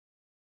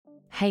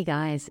Hey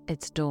guys,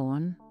 it's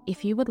Dawn.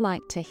 If you would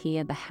like to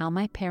hear the How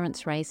My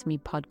Parents Raised Me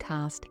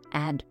podcast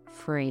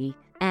ad-free,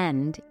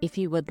 and if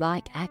you would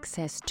like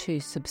access to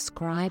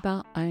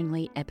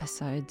subscriber-only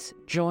episodes,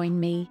 join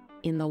me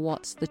in the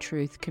What's the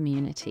Truth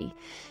community.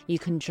 You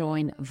can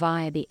join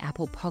via the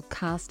Apple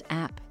Podcast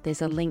app.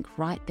 There's a link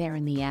right there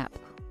in the app,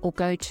 or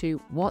go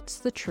to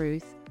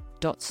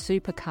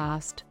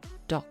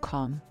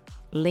whatsthetruth.supercast.com.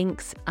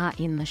 Links are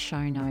in the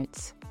show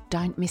notes.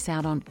 Don't miss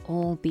out on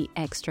all the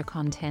extra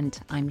content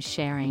I'm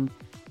sharing.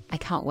 I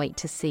can't wait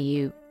to see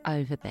you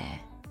over there.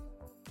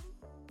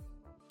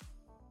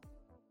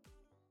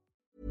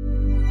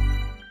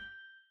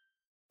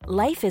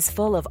 Life is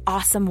full of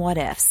awesome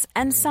what-ifs,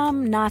 and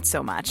some not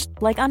so much,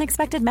 like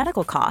unexpected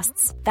medical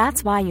costs.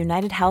 That's why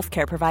United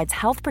Healthcare provides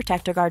Health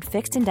Protector Guard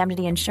fixed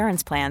indemnity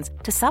insurance plans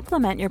to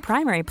supplement your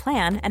primary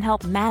plan and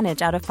help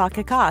manage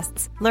out-of-pocket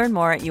costs. Learn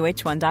more at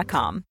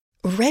uh1.com.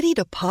 Ready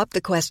to pop the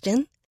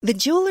question? The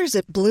jewelers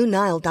at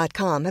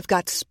BlueNile.com have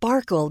got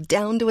sparkle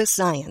down to a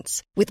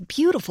science with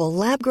beautiful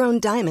lab-grown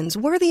diamonds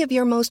worthy of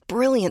your most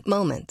brilliant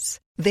moments.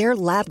 Their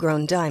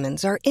lab-grown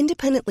diamonds are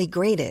independently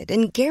graded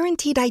and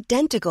guaranteed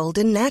identical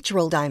to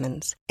natural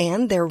diamonds,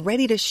 and they're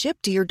ready to ship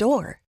to your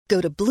door. Go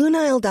to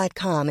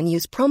BlueNile.com and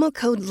use promo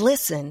code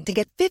LISTEN to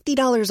get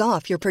 $50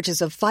 off your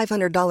purchase of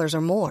 $500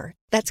 or more.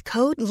 That's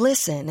code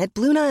LISTEN at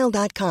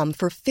BlueNile.com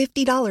for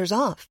 $50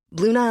 off.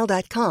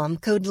 BlueNile.com,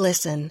 code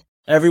LISTEN.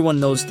 Everyone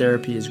knows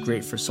therapy is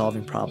great for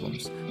solving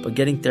problems, but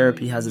getting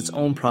therapy has its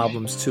own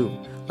problems too,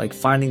 like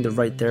finding the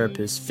right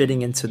therapist,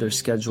 fitting into their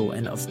schedule,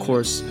 and of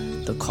course,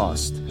 the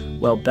cost.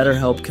 Well,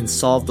 BetterHelp can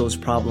solve those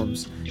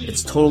problems.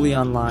 It's totally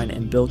online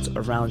and built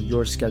around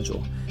your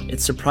schedule.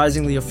 It's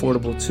surprisingly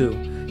affordable too.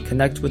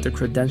 Connect with a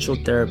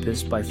credentialed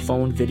therapist by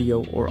phone,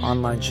 video, or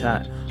online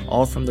chat,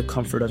 all from the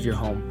comfort of your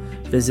home.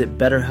 Visit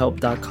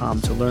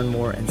BetterHelp.com to learn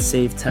more and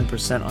save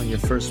 10% on your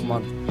first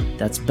month.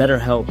 That's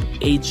BetterHelp,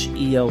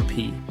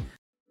 H-E-L-P.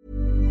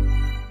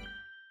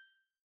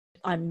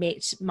 I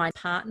met my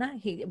partner.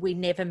 We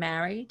never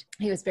married.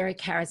 He was very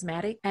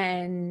charismatic,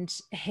 and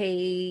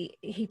he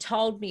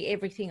told me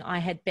everything I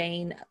had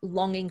been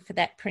longing for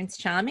that Prince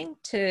Charming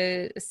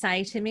to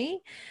say to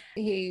me.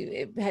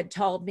 He had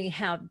told me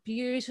how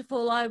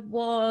beautiful I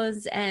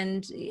was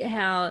and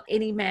how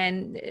any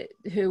man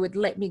who would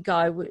let me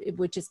go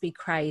would just be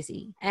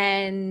crazy.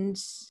 And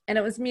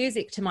it was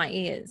music to my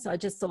ears. I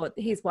just thought,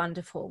 he's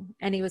wonderful,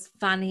 and he was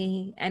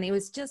funny, and he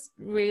was just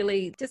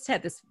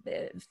had this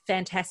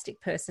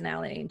fantastic personality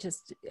and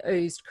just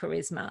oozed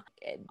charisma.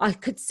 I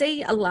could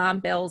see alarm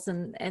bells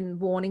and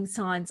warning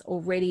signs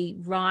already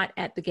right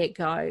at the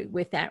get-go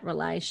with that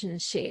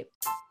relationship.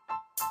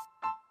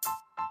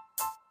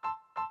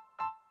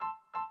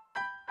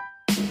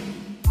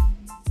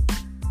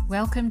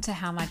 Welcome to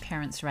How My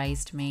Parents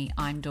Raised Me.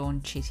 I'm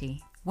Dawn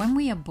Chitty. When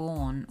we are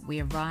born, we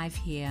arrive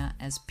here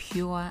as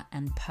pure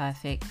and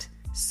perfect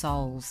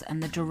souls,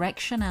 and the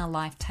direction our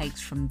life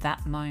takes from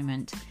that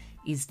moment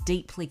is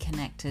deeply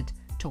connected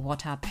to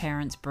what our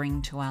parents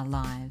bring to our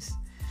lives.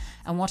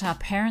 And what our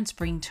parents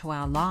bring to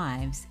our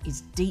lives is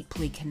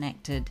deeply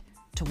connected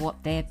to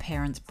what their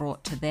parents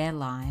brought to their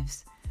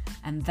lives.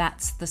 And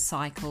that's the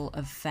cycle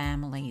of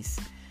families.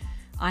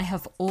 I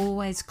have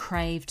always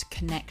craved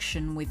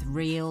connection with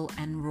real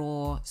and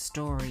raw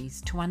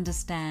stories to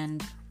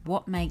understand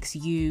what makes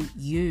you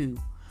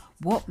you,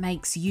 what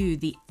makes you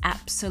the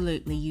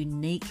absolutely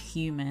unique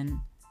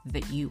human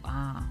that you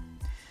are.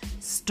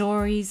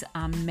 Stories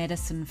are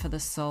medicine for the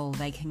soul.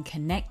 They can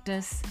connect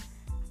us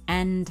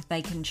and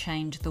they can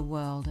change the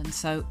world. And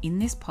so in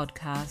this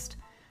podcast,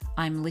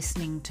 I'm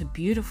listening to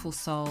beautiful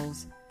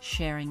souls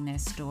sharing their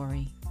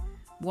story.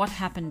 What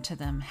happened to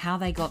them, how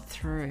they got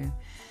through,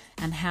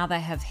 and how they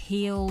have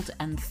healed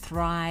and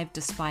thrived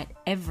despite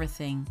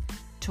everything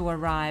to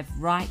arrive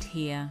right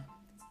here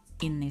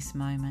in this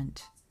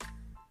moment.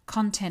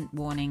 Content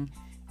warning: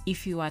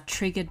 if you are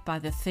triggered by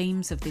the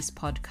themes of this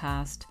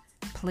podcast,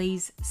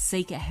 please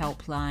seek a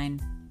helpline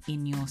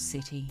in your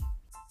city.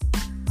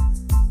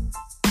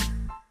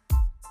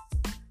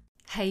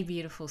 Hey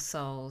beautiful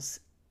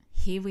souls,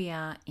 here we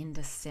are in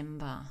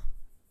December.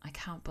 I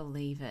can't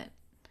believe it.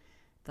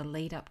 The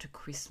lead up to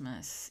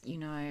Christmas,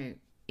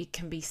 it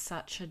can be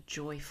such a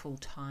joyful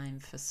time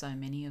for so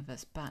many of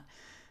us, but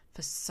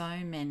for so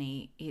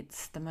many,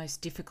 it's the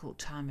most difficult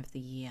time of the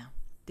year.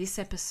 This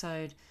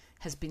episode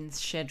has been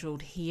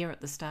scheduled here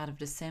at the start of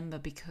December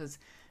because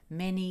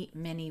many,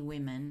 many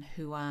women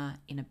who are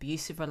in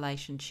abusive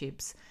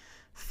relationships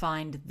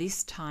find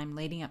this time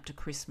leading up to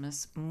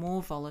Christmas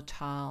more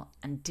volatile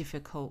and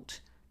difficult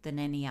than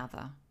any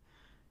other.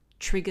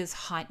 Triggers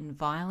heighten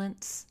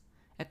violence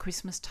at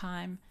Christmas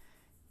time.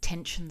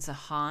 Tensions are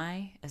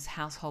high as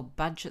household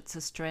budgets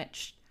are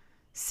stretched.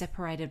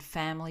 Separated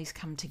families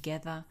come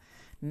together.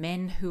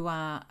 Men who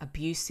are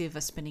abusive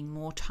are spending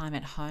more time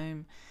at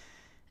home.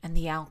 And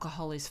the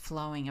alcohol is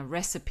flowing, a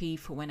recipe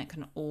for when it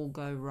can all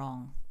go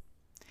wrong.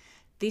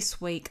 This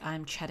week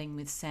I'm chatting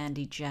with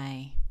Sandy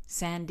J.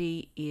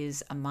 Sandy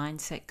is a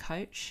mindset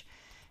coach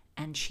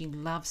and she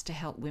loves to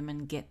help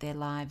women get their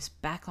lives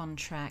back on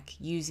track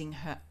using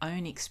her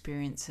own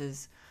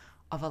experiences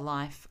of a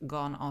life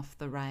gone off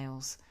the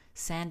rails.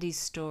 Sandy's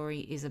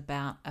story is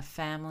about a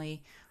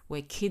family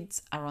where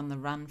kids are on the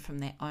run from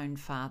their own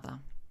father.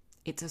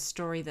 It's a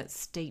story that's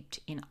steeped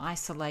in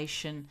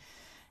isolation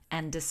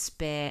and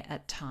despair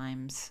at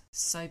times.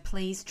 So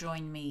please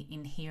join me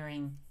in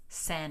hearing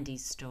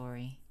Sandy's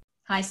story.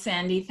 Hi,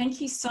 Sandy. Thank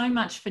you so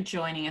much for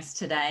joining us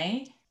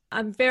today.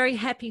 I'm very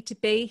happy to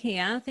be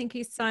here. Thank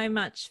you so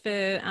much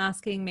for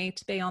asking me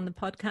to be on the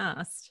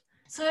podcast.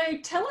 So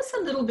tell us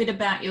a little bit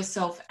about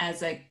yourself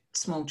as a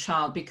small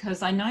child,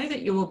 because I know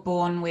that you were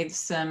born with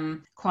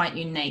some quite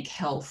unique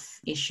health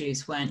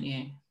issues, weren't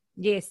you?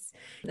 Yes,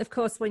 of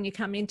course, when you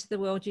come into the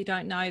world, you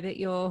don't know that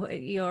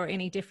you're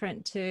any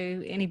different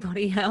to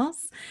anybody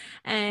else.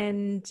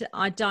 And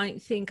I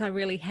don't think I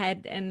really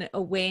had an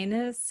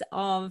awareness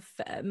of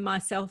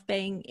myself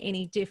being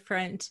any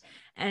different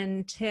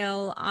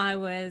until I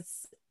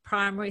was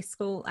primary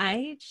school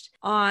aged.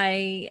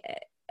 I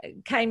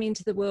came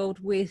into the world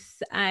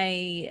with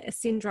a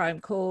syndrome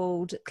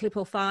called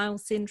Klippel-Feil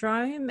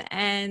syndrome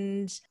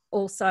and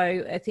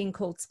also a thing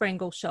called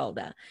Sprengel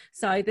shoulder.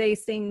 So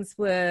these things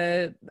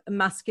were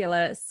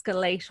muscular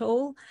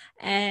skeletal.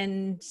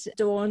 And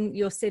Dawn,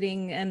 you're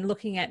sitting and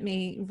looking at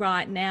me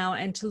right now,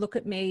 and to look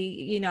at me,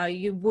 you know,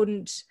 you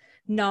wouldn't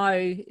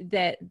know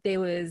that there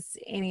was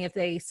any of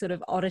these sort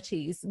of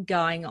oddities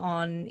going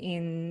on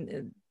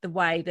in the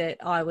way that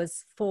I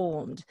was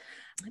formed.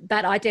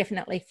 But I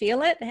definitely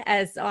feel it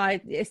as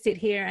I sit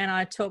here and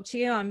I talk to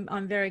you.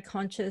 I'm very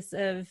conscious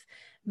of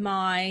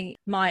my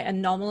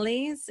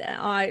anomalies.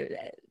 I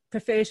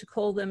prefer to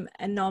call them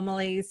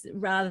anomalies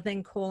rather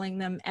than calling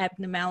them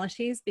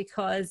abnormalities,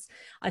 because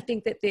I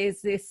think that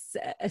there's this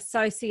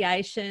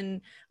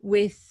association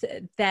with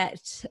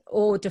that,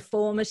 or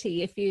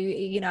deformity. If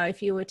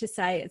you were to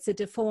say it's a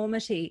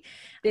deformity,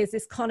 there's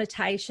this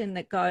connotation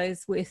that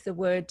goes with the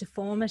word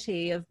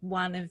deformity of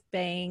one of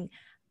being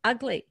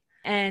ugly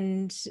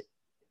and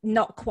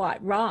not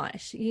quite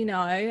right, you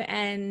know.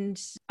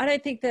 And I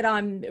don't think that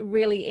I'm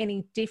really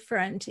any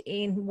different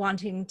in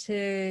wanting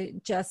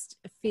to just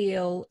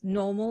feel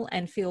normal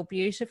and feel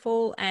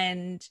beautiful.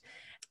 And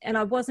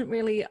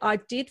I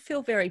did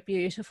feel very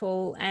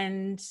beautiful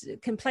and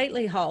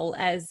completely whole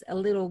as a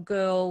little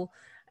girl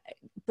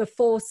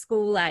before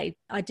school age.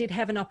 I did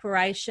have an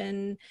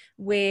operation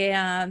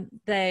where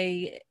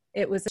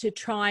it was to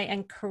try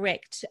and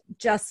correct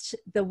just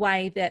the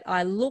way that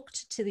I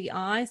looked to the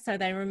eye. So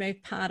they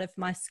removed part of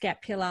my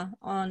scapula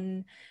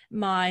on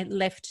my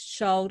left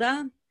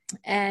shoulder.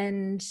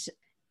 And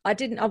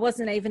I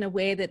wasn't even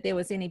aware that there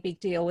was any big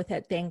deal with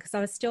it then, because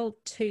I was still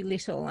too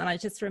little. And I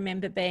just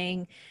remember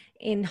being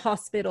in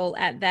hospital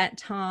at that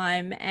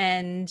time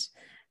and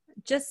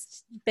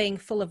just being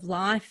full of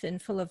life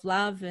and full of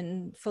love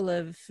and full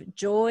of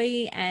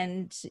joy,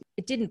 and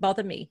it didn't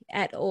bother me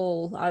at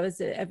all. I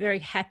was a very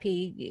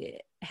happy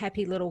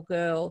little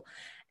girl.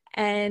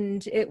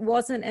 And it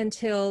wasn't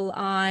until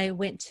I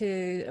went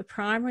to a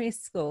primary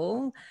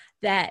school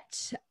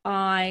that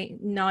I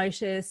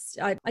noticed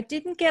I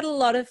didn't get a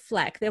lot of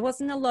flack. There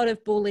wasn't a lot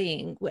of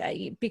bullying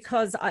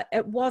because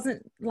it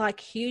wasn't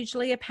like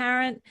hugely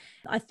apparent.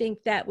 I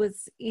think that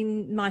was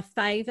in my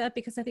favor,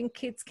 because I think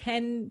kids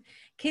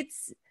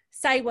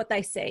say what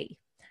they see.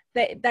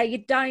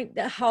 They don't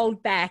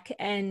hold back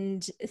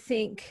and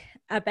think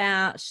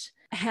about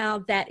how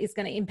that is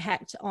going to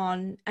impact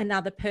on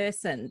another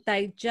person.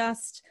 They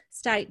just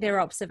state their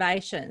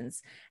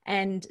observations,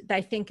 and they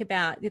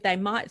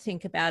might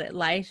think about it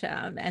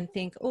later and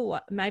think, oh,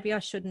 maybe I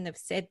shouldn't have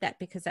said that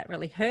because that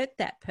really hurt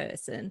that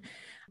person.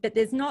 But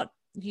there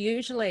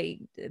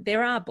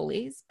are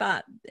bullies,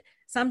 but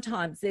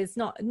sometimes there's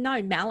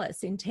no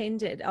malice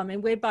intended. I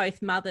mean, we're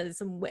both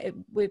mothers, and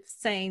we've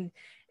seen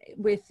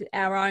with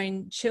our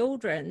own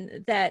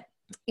children that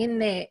in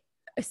their,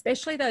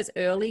 especially those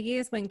early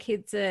years when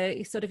kids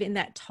are sort of in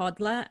that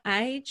toddler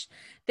age,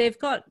 they've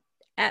got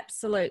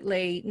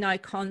absolutely no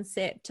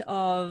concept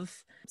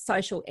of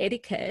social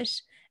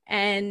etiquette.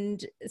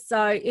 And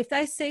so if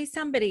they see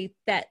somebody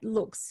that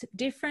looks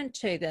different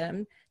to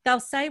them, they'll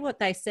say what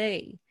they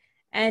see.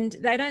 And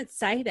they don't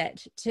say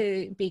that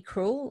to be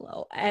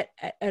cruel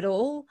at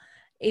all.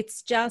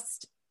 It's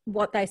just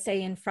what they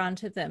see in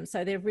front of them.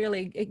 So they're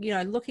really, you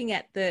know, looking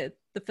at the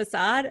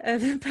facade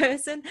of a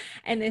person,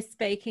 and they're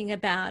speaking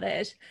about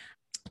it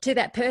to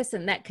that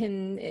person. That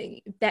can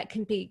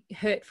be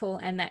hurtful,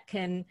 and that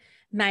can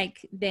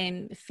make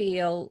them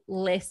feel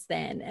less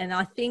than. And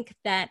I think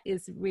that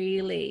is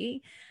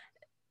really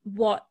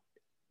what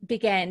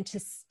began to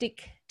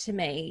stick to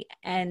me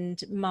and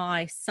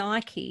my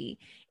psyche,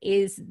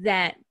 is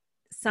that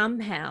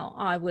somehow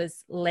I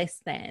was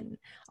less than.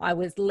 I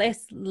was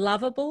less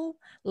lovable,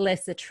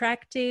 less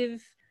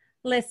attractive,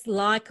 less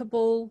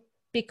likable,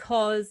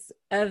 because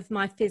of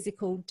my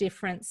physical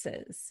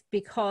differences,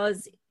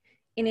 because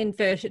in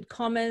inverted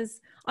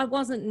commas, I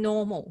wasn't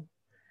normal.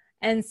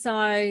 And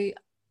so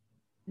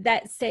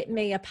that set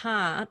me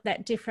apart,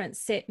 that difference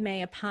set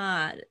me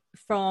apart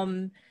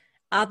from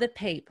other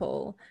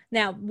people.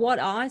 Now, what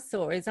I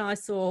saw is I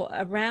saw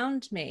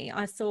around me,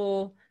 I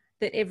saw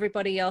that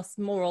everybody else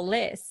more or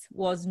less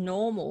was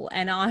normal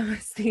and I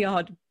was the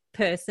odd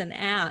person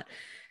out.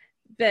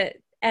 But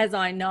as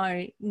I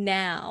know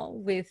now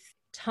with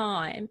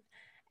time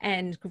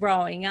and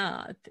growing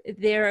up,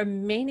 there are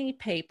many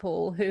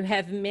people who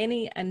have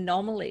many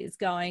anomalies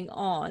going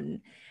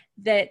on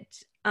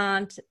that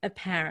aren't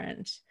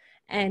apparent.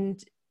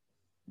 And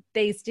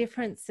these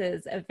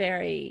differences are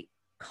very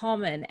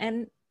common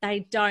and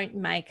they don't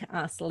make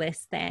us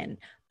less than.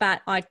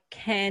 But I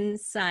can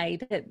say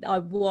that I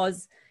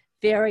was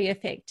very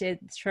affected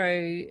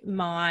through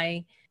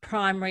my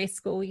primary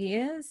school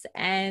years,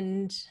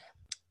 and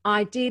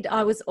I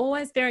was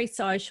always very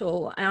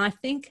social. And I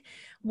think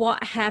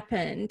what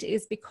happened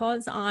is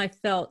because I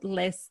felt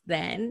less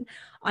than,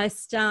 I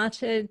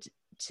started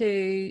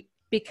to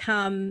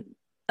become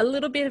a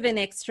little bit of an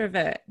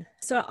extrovert.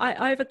 So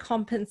I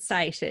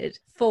overcompensated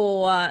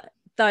for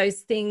those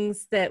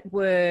things that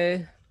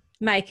were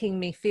making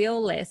me feel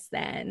less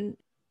than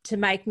to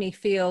make me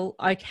feel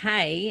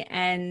okay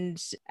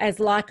and as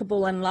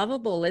likable and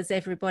lovable as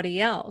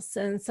everybody else.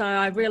 And so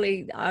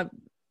I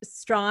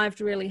strived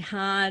really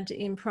hard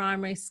in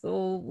primary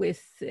school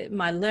with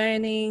my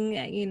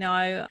learning. You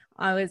know,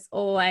 I was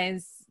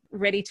always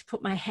ready to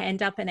put my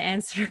hand up and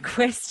answer a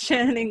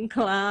question in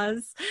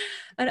class.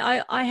 And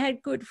I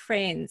had good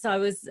friends. I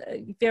was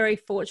very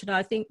fortunate,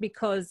 I think,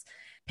 because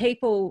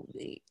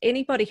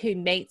anybody who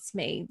meets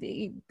me,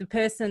 the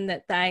person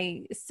that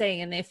they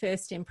see in their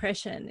first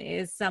impression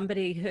is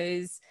somebody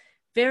who's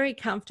very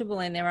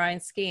comfortable in their own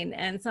skin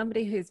and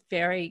somebody who's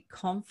very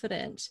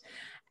confident,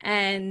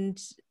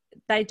 and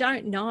they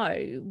don't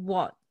know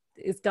what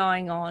is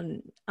going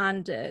on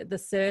under the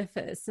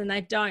surface, and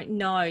they don't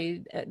know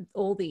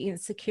all the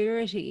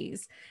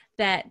insecurities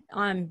that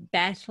I'm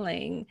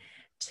battling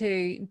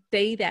to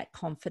be that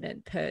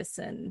confident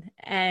person.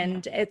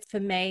 And for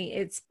me,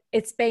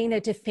 it's been a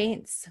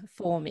defense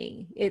for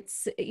me.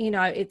 It's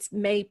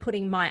me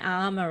putting my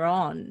armor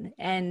on,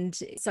 and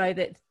so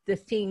that the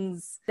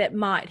things that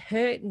might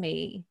hurt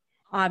me,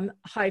 I'm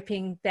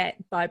hoping that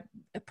by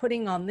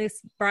putting on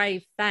this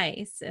brave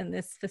face and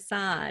this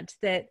facade,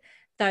 that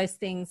those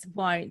things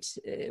won't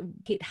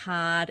hit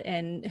hard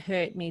and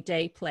hurt me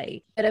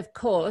deeply. But of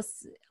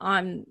course,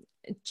 I'm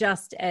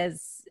just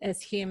as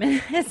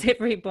human as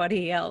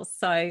everybody else.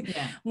 So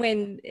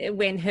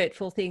when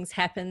hurtful things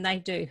happen, they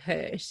do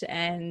hurt.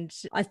 And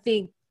I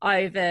think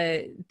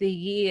over the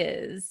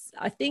years,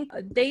 I think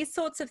these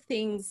sorts of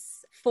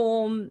things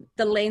form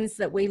the lens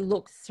that we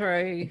look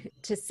through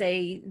to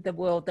see the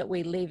world that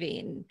we live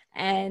in.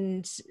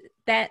 And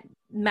that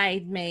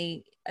made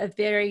me a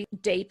very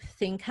deep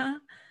thinker.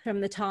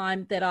 From the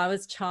time that I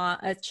was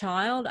a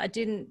child, I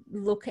didn't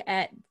look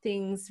at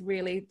things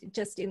really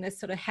just in this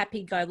sort of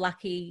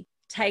happy-go-lucky,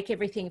 take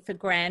everything for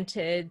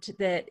granted,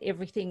 that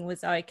everything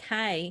was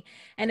okay.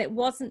 And it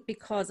wasn't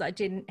because I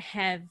didn't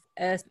have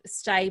a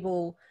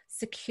stable,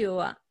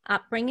 secure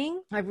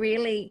upbringing. I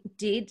really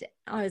did.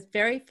 I was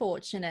very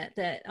fortunate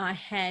that I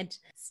had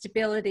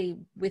stability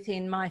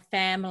within my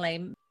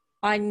family.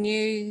 I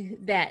knew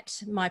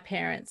that my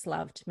parents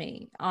loved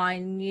me. I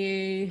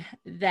knew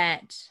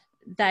that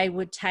they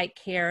would take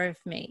care of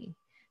me.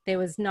 There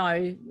was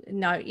no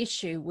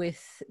issue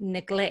with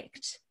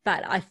neglect.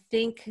 But I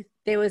think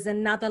there was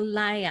another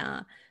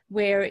layer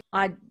where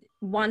I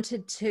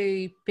wanted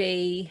to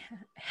be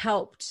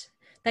helped.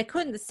 They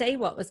couldn't see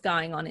what was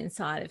going on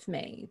inside of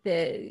me,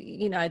 the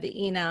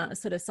inner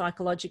sort of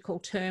psychological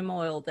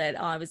turmoil that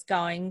I was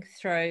going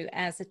through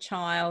as a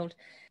child,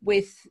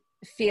 with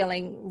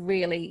feeling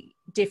really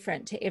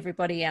different to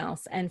everybody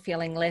else and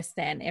feeling less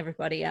than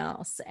everybody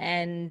else.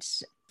 And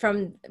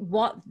from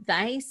what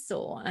they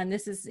saw, and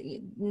this is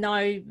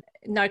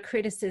no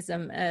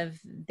criticism of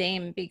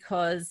them,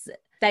 because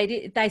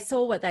they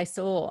saw what they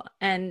saw,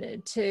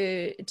 and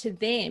to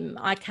them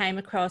I came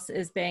across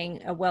as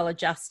being a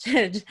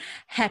well-adjusted,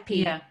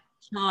 happy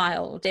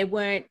child. There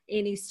weren't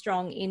any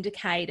strong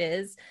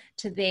indicators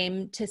to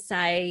them to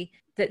say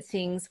that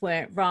things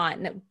weren't right.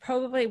 And it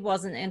probably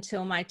wasn't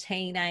until my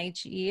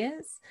teenage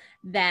years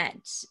that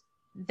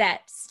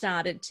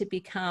started to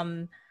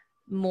become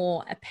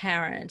more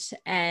apparent,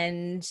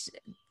 and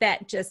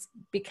that just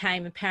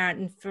became apparent.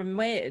 And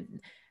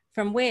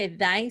from where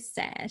they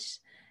sat,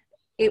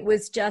 it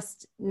was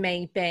just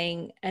me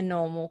being a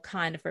normal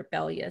kind of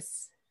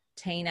rebellious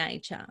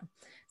teenager.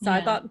 So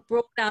I got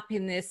brought up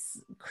in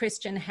this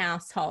Christian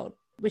household,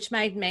 which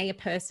made me a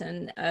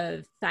person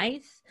of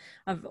faith.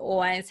 I've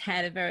always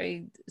had a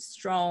very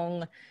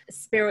strong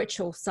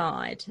spiritual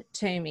side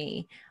to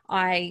me.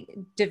 I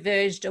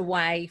diverged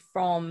away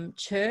from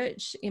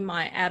church in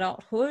my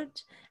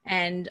adulthood,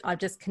 and I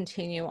just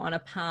continue on a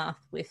path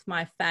with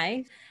my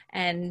faith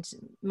and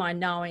my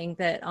knowing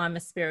that I'm a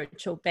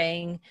spiritual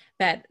being,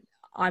 but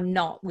I'm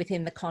not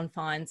within the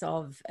confines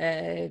of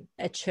a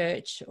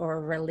church or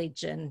a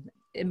religion.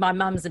 My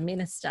mum's a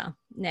minister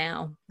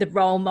now. The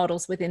role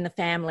models within the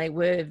family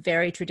were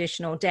very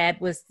traditional. Dad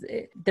was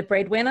the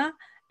breadwinner,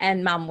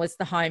 and Mum was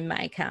the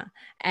homemaker.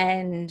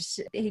 And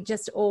he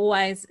just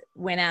always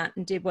went out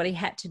and did what he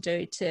had to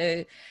do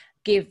to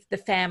give the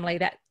family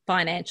that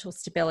financial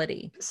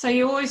stability. So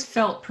you always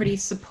felt pretty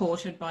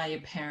supported by your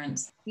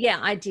parents? Yeah,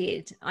 I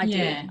did. I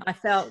did. I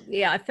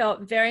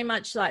felt very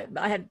much like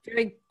I had a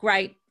very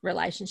great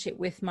relationship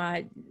with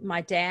my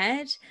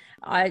dad.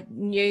 I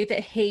knew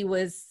that he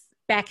was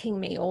backing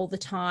me all the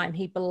time.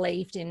 He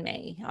believed in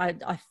me.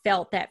 I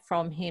felt that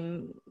from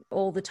him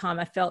all the time.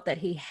 I felt that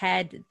he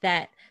had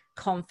that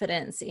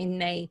confidence in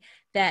me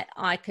that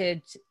I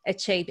could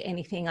achieve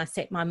anything I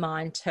set my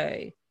mind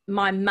to.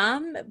 My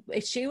mum,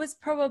 she was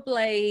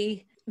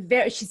probably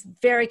she's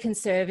very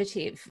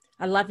conservative.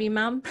 I love you,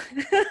 Mum.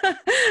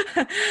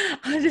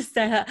 I just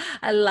say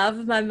I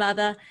love my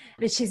mother,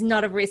 but she's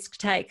not a risk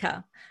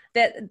taker.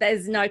 That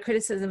there's no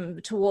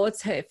criticism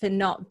towards her for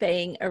not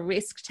being a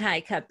risk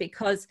taker,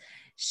 because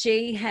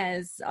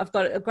I've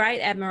got a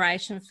great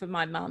admiration for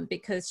my mum,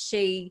 because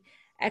she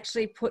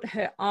actually put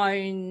her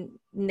own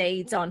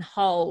needs on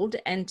hold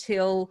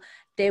until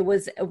there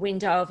was a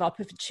window of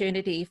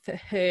opportunity for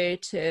her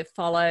to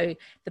follow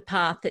the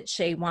path that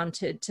she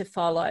wanted to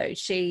follow.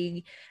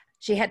 She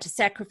had to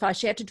sacrifice.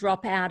 She had to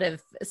drop out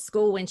of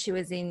school when she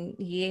was in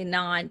year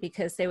 9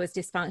 because there was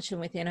dysfunction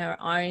within her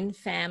own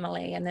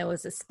family, and there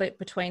was a split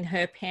between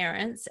her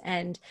parents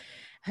and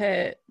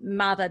her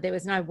mother. There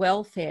was no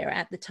welfare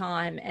at the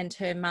time, and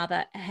her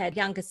mother had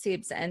younger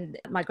siblings, and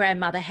my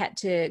grandmother had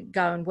to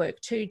go and work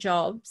 2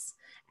 jobs,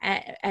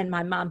 and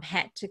my mum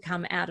had to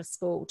come out of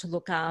school to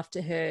look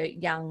after her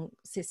young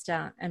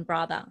sister and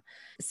brother.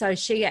 So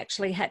she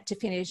actually had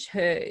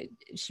to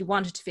she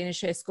wanted to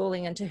finish her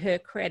schooling, and to her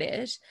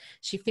credit,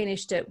 she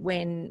finished it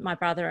when my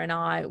brother and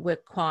I were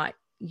quite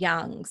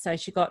young. So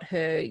she got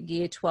her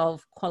year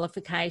 12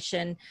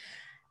 qualification.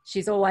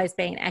 She's always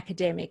been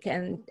academic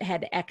and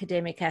had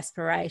academic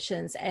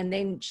aspirations. And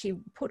then she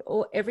put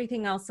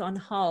everything else on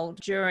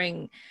hold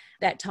during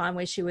that time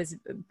where she was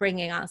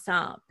bringing us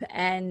up.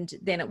 And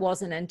then it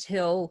wasn't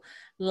until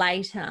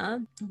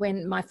later,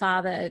 when my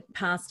father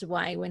passed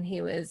away when he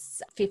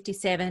was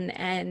 57,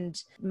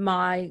 and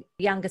my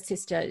younger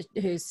sister,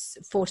 who's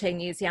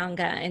 14 years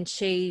younger, and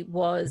she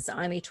was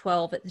only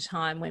 12 at the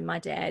time when my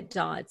dad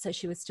died. So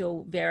she was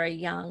still very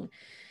young.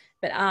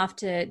 But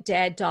after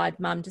Dad died,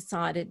 Mum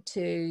decided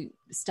to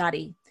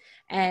study,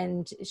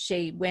 and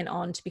she went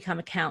on to become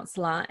a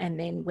counsellor and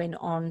then went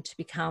on to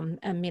become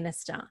a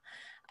minister.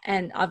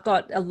 And I've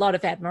got a lot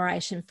of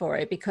admiration for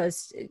her,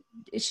 because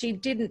she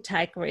didn't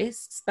take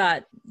risks,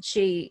 but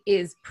she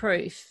is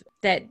proof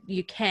that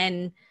you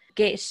can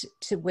get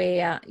to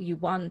where you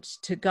want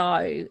to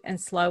go,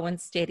 and slow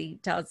and steady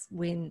does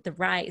win the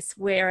race.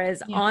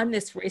 Whereas I'm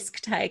this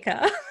risk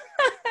taker.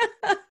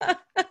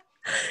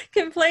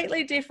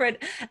 Completely different.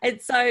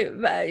 And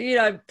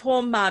so,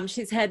 poor Mum,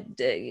 she's had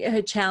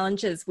her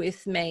challenges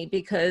with me,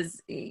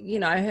 because,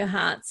 her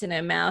heart's in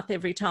her mouth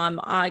every time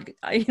I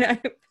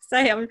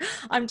say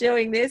I'm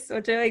doing this or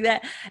doing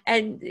that,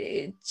 and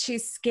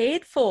she's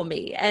scared for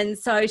me. And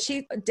so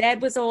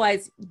Dad was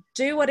always,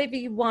 do whatever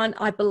you want.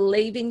 I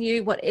believe in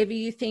you. Whatever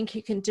you think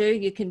you can do,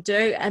 you can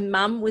do. And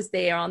Mum was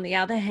there, on the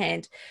other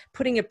hand,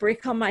 putting a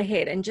brick on my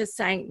head and just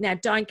saying, now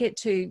don't get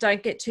too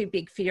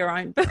big for your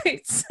own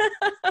boots.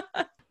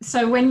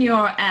 So when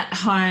you're at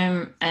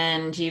home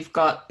and you've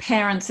got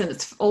parents and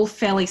it's all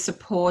fairly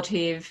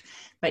supportive,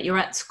 but you're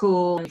at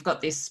school and you've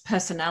got this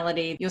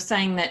personality, you're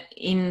saying that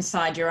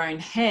inside your own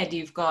head,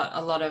 you've got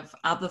a lot of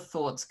other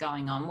thoughts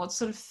going on. What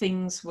sort of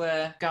things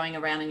were going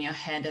around in your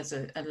head as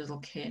a little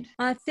kid?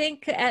 I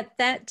think at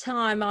that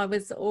time I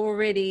was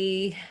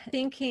already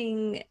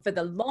thinking for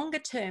the longer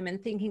term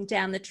and thinking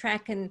down the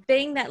track, and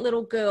being that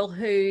little girl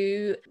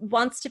who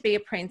wants to be a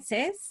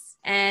princess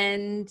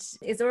and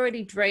is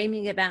already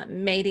dreaming about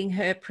meeting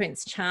her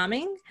Prince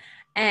Charming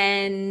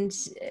and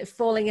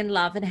falling in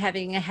love and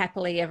having a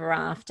happily ever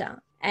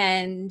after,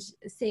 and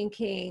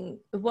thinking,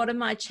 what are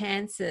my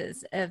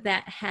chances of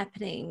that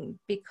happening?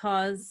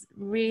 Because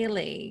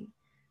really,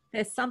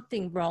 there's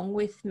something wrong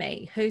with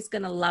me. Who's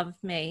going to love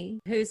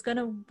me? Who's going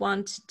to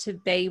want to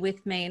be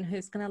with me? And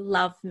who's going to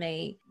love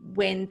me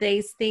when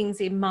these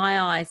things in my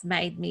eyes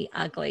made me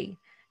ugly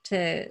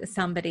to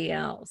somebody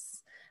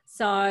else?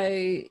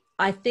 So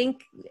I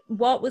think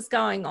what was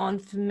going on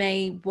for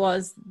me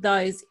was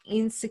those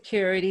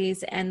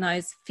insecurities and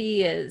those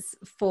fears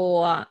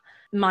for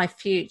my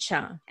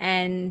future.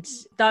 And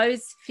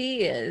those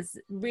fears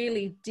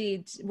really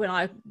did, when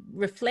I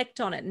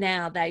reflect on it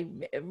now, they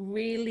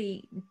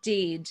really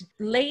did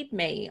lead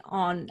me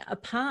on a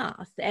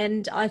path.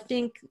 And I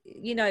think,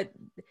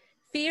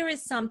 fear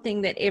is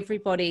something that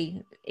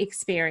everybody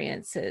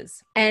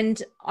experiences.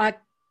 And I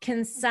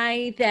can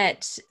say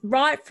that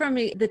right from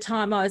the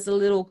time I was a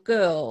little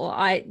girl,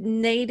 I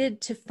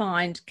needed to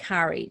find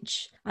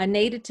courage. I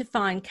needed to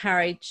find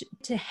courage,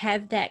 to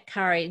have that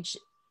courage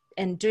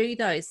and do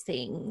those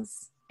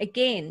things.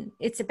 Again,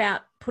 it's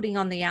about putting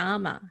on the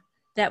armor.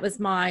 That was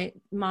my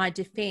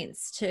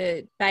defense,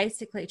 to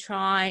basically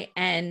try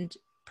and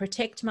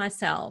protect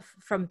myself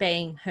from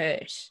being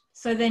hurt.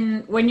 So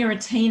then when you're a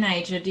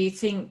teenager, do you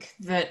think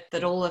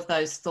that all of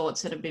those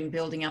thoughts that have been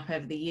building up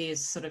over the years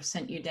sort of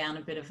sent you down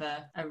a bit of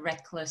a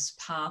reckless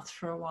path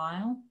for a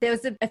while? There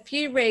was a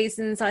few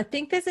reasons. I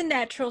think there's a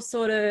natural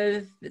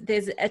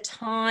there's a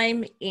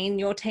time in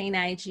your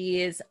teenage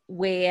years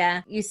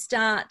where you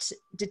start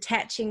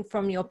detaching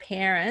from your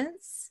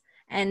parents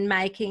and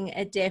making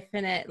a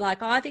definite,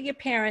 like either your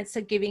parents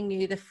are giving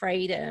you the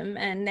freedom,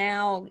 and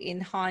now in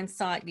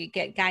hindsight, you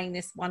gain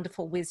this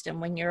wonderful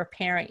wisdom when you're a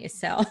parent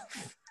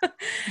yourself.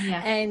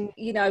 Yeah. And,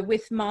 you know,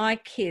 with my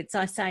kids,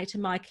 I say to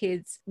my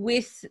kids,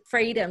 with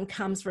freedom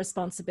comes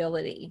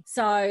responsibility.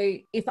 So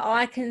if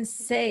I can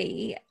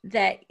see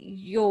that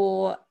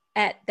you're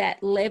at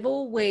that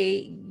level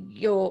where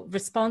you're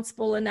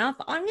responsible enough,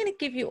 I'm going to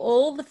give you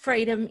all the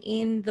freedom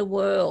in the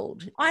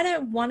world. I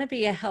don't want to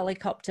be a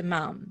helicopter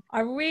mum.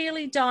 I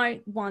really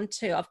don't want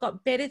to. I've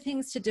got better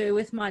things to do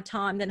with my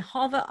time than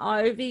hover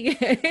over you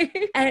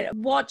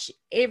and watch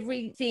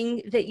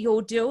everything that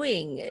you're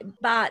doing.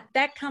 But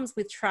that comes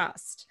with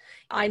trust.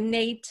 I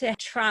need to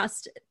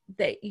trust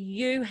that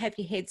you have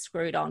your head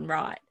screwed on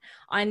right.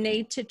 I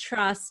need to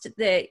trust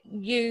that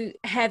you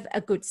have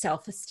a good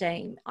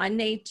self-esteem. I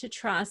need to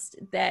trust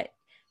that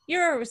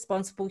you're a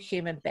responsible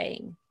human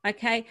being.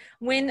 Okay.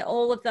 When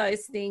all of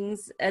those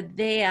things are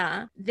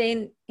there,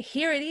 then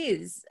here it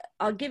is.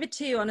 I'll give it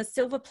to you on a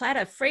silver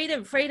platter.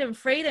 Freedom, freedom,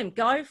 freedom.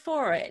 Go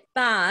for it.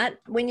 But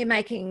when you're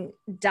making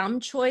dumb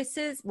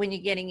choices, when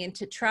you're getting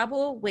into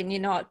trouble, when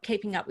you're not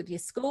keeping up with your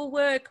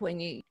schoolwork, when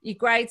your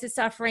grades are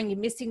suffering, you're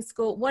missing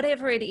school,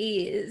 whatever it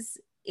is,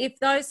 if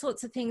those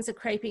sorts of things are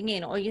creeping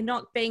in, or you're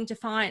not being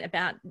defiant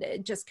about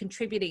just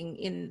contributing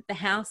in the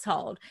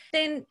household,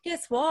 then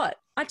guess what?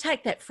 I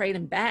take that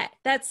freedom back.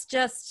 That's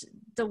just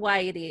the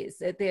way it is.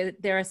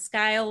 There are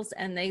scales,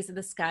 and these are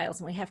the scales,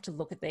 and we have to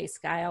look at these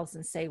scales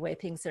and see where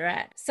things are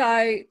at. So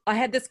I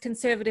had this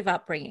conservative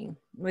upbringing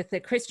with a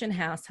Christian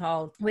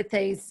household, with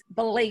these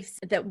beliefs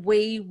that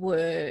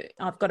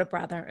I've got a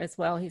brother as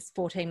well, he's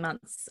 14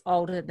 months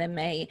older than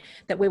me,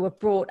 that we were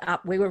brought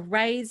up, we were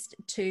raised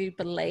to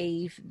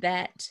believe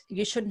that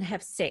you shouldn't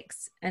have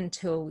sex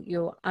until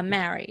you are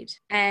married.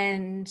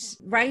 And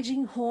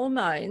raging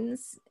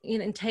hormones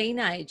in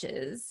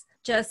teenagers,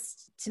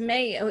 just to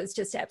me, it was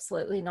just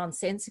absolutely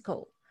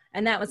nonsensical.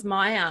 And that was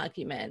my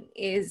argument,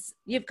 is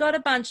you've got a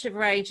bunch of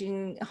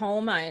raging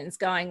hormones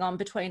going on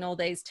between all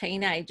these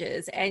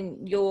teenagers,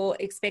 and you're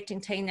expecting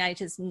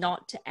teenagers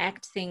not to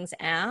act things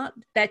out.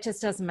 That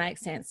just doesn't make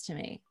sense to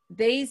me.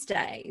 These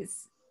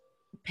days,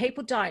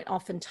 people don't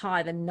often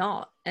tie the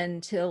knot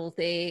until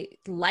they're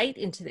late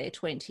into their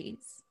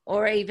 20s.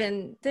 Or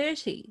even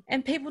 30.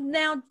 And people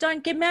now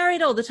don't get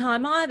married all the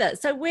time either.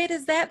 So where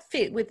does that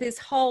fit with this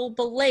whole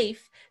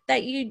belief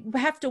that you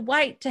have to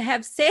wait to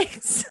have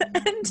sex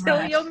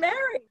until you're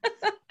married?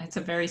 It's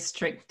a very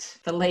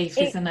strict belief,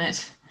 isn't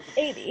it?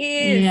 It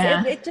is.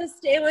 Yeah.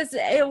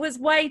 It was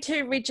way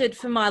too rigid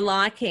for my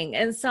liking.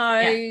 And so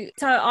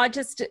I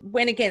just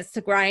went against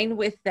the grain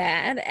with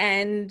that.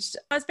 And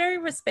I was very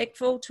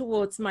respectful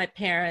towards my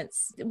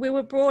parents. We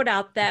were brought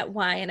up that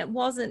way, and it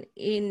wasn't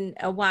in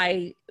a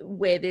way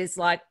where there's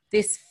like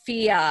this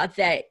fear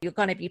that you're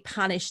going to be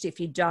punished if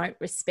you don't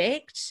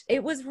respect.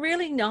 It was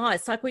really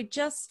nice. Like, we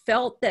just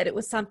felt that it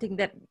was something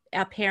that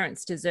our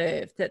parents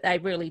deserved, that they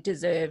really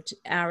deserved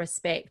our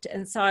respect.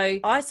 And so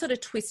I sort of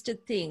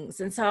twisted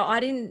things. And so I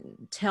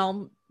didn't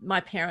tell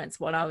my parents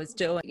what I was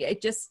doing.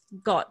 It just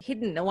got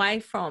hidden away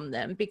from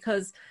them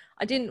because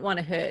I didn't want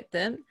to hurt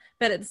them.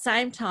 But at the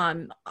same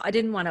time, I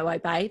didn't want to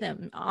obey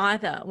them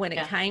either when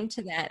it came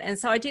to that. And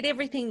so I did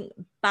everything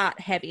but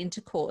have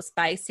intercourse,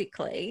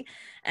 basically,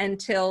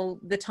 until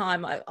the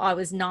time I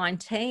was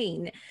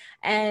 19.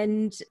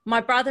 And my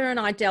brother and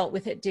I dealt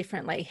with it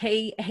differently.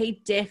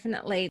 He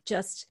definitely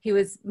he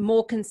was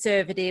more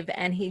conservative,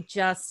 and he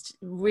just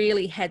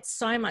really had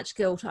so much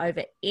guilt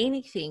over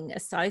anything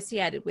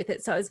associated with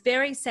it. So it was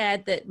very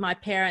sad that my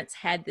parents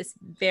had this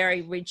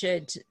very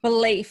rigid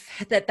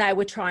belief that they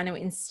were trying to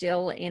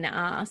instill in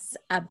us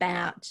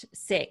about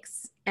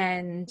sex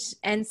and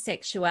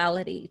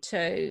sexuality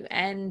too.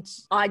 And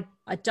I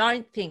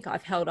don't think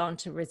I've held on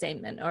to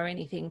resentment or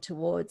anything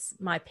towards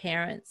my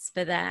parents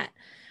for that.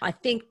 I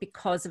think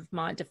because of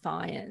my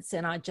defiance,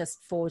 and I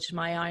just forged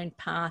my own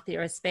path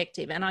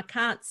irrespective. And I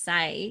can't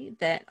say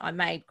that I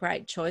made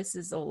great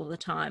choices all the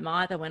time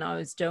either when I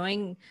was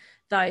doing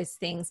those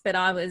things, but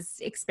I was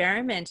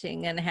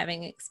experimenting and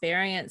having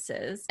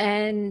experiences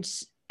and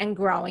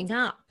growing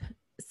up.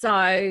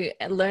 So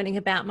learning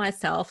about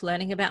myself,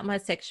 learning about my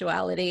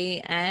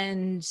sexuality,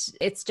 and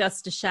it's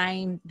just a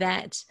shame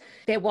that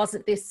there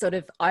wasn't this sort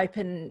of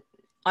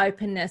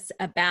openness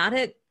about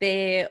it.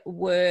 There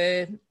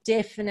were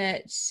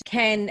definite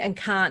can and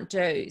can't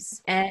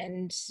do's,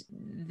 and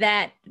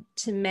that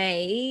to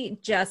me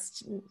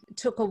just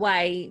took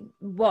away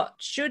what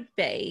should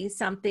be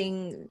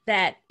something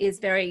that is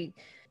very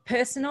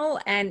personal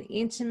and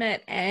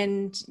intimate,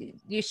 and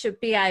you should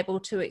be able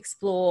to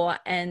explore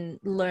and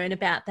learn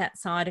about that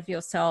side of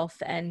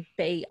yourself and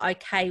be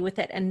okay with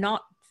it and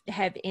not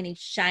have any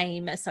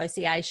shame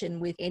association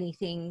with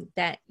anything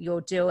that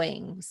you're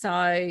doing.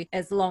 So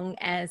as long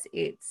as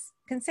it's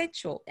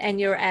consensual and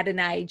you're at an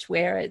age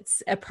where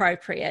it's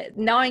appropriate,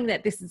 knowing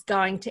that this is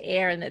going to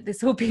air and that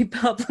this will be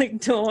public,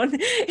 Dawn,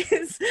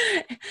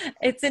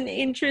 it's an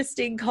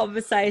interesting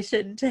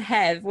conversation to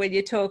have when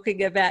you're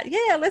talking about,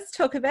 let's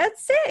talk about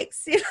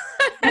sex.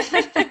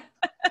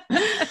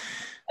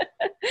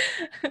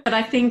 But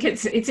I think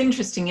it's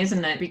interesting,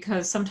 isn't it?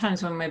 Because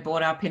sometimes when we're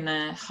brought up in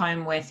a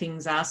home where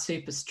things are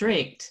super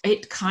strict,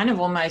 it kind of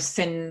almost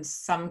sends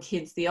some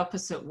kids the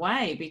opposite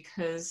way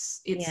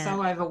because it's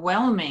so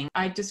overwhelming.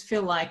 I just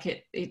feel like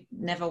it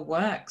never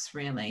works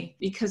really,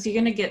 because you're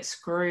going to get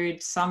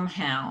screwed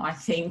somehow, I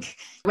think,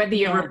 whether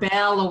you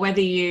rebel or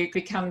whether you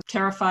become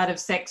terrified of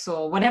sex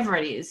or whatever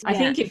it is. I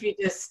think if you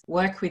just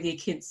work with your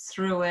kids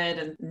through it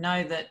and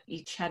know that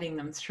you're chatting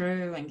them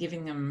through and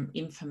giving them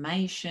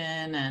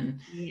information and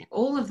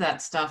all of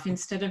that stuff,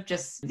 instead of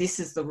just this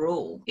is the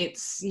rule,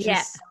 it's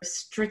just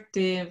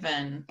restrictive.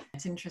 And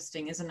it's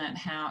interesting, isn't it,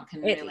 how it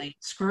can really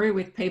screw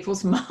with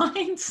people's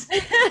minds.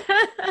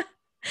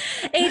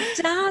 It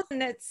does,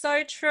 and it's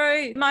so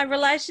true. My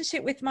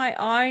relationship with my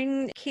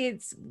own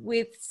kids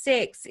with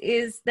sex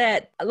is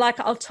that, like,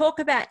 I'll talk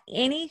about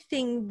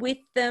anything with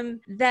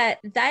them that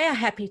they are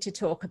happy to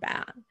talk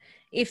about.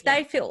 If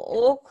they feel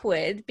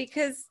awkward,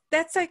 because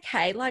that's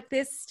okay. Like,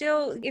 there's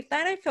still, if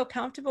they don't feel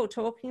comfortable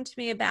talking to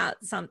me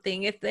about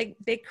something, if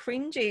they're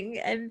cringing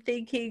and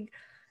thinking,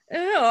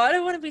 oh, I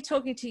don't want to be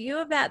talking to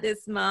you about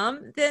this,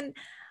 Mum, then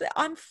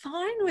I'm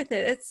fine with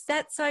it.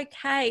 That's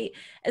okay.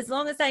 As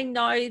long as they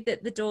know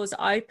that the door's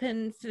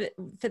open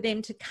for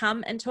them to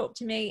come and talk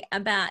to me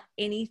about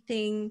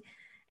anything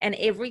and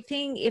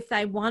everything if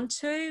they want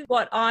to.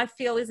 What I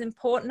feel is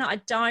important, I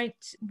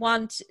don't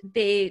want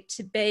there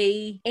to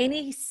be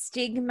any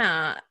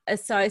stigma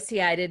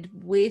associated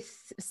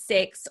with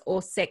sex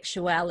or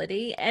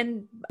sexuality.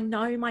 And I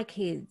know my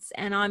kids,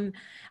 and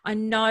I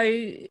know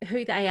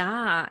who they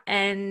are,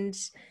 and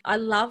I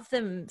love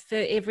them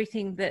for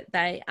everything that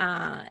they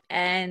are,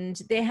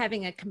 and they're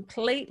having a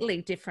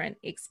completely different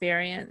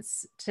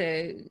experience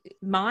to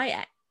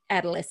my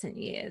adolescent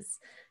years.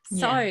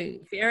 So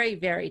very,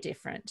 very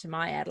different to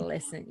my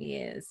adolescent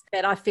years.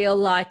 But I feel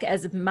like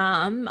as a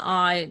mum,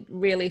 I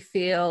really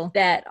feel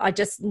that I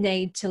just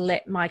need to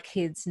let my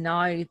kids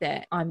know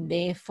that I'm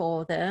there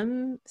for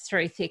them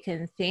through thick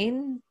and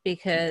thin,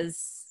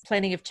 because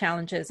plenty of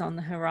challenges on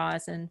the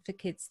horizon for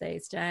kids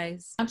these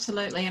days.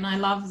 Absolutely. And I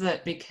love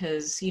that,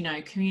 because, you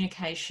know,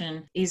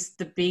 communication is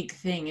the big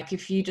thing. Like,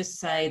 if you just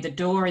say the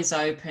door is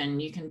open,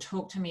 you can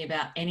talk to me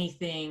about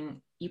anything.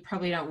 You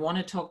probably don't want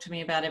to talk to me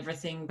about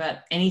everything,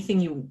 but anything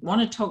you want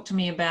to talk to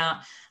me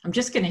about, I'm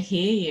just going to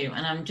hear you,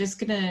 and I'm just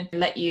going to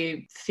let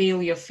you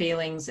feel your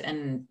feelings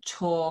and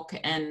talk.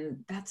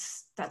 And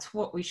that's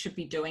what we should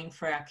be doing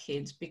for our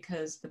kids,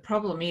 because the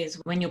problem is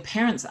when your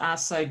parents are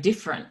so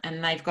different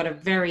and they've got a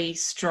very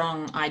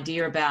strong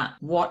idea about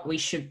what we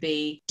should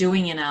be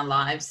doing in our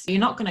lives, you're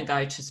not going to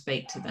go to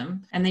speak to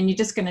them, and then you're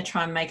just going to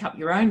try and make up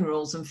your own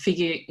rules and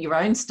figure your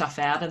own stuff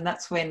out, and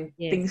that's when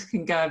things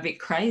can go a bit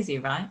crazy,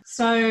 right?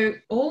 So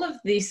all of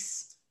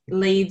this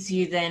leads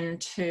you then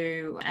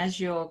to, as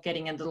you're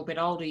getting a little bit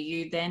older,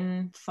 you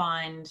then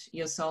find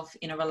yourself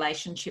in a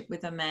relationship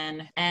with a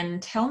man.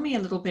 And tell me a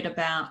little bit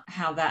about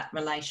how that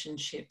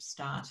relationship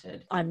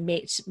started. I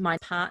met my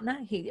partner.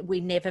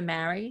 We never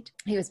married.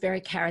 He was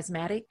very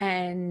charismatic,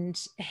 and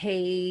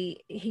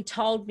he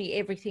told me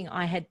everything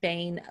I had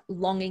been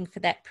longing for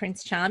that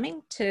Prince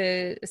Charming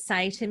to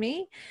say to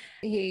me.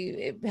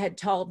 He had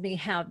told me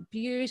how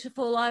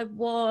beautiful I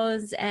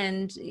was,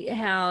 and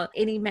how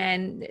any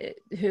man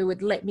who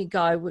would let me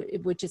go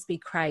would just be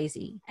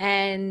crazy.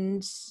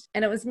 And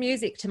it was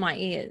music to my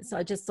ears.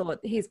 I just thought,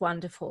 he's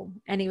wonderful,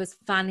 and he was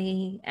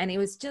funny, and he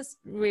was just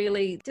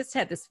really just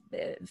had this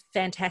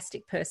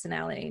fantastic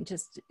personality and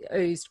just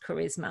oozed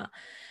charisma.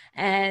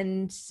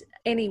 And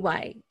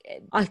anyway,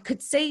 I could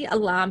see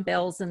alarm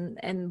bells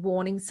and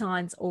warning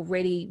signs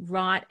already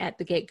right at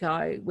the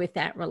get-go with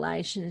that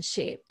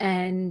relationship.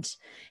 And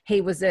he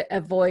was a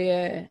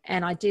voyeur,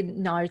 and I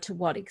didn't know to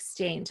what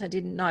extent, I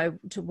didn't know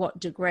to what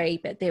degree,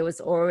 but there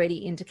was already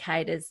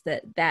indicators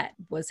that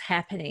was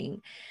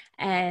happening.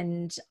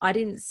 And I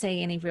didn't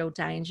see any real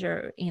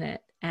danger in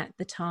it at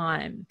the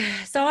time.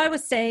 So I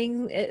was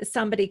seeing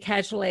somebody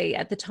casually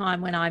at the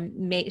time when I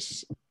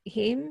met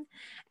him,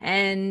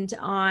 and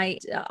I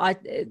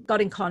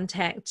got in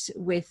contact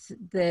with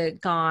the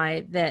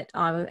guy that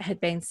I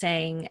had been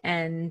seeing,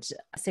 and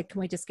I said,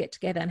 can we just get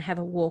together and have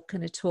a walk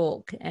and a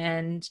talk?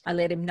 And I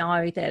let him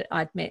know that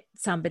I'd met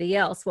somebody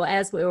else. Well,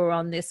 as we were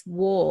on this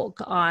walk,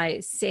 I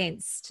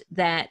sensed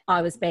that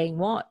I was being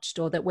watched,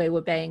 or that we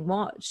were being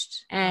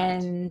watched.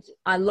 And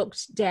I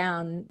looked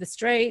down the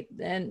street,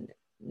 and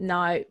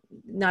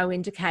no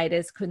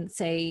indicators, couldn't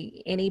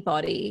see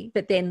anybody.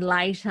 But then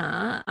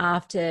later,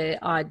 after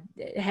I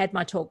had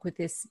my talk with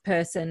this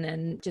person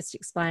and just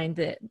explained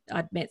that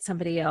I'd met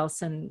somebody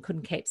else and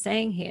couldn't keep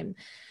seeing him,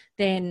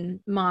 then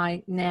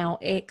my now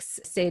ex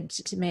said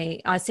to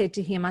me, I said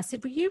to him, I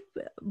said, were you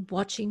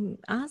watching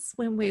us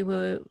when we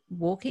were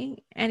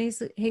walking? And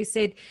he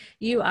said,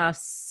 you are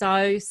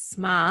so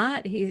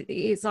smart.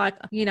 He's like,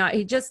 you know,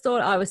 he just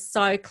thought I was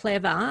so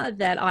clever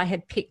that I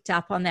had picked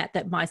up on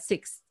that my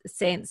sixth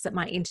sense, that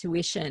my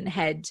intuition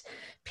had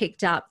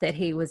picked up that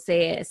he was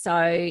there.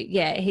 So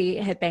yeah, he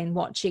had been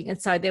watching. And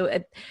so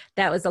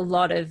that was a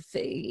lot of,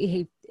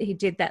 he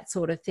did that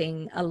sort of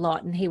thing a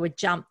lot, and he would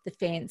jump the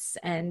fence,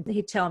 and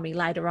he'd tell me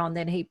later on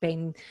that he'd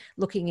been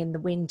looking in the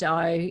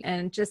window,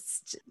 and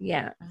just,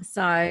 yeah,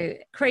 so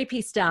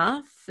creepy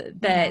stuff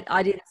that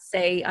I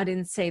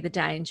didn't see the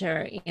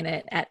danger in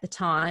it at the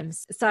time.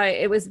 So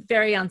it was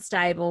very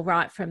unstable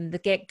right from the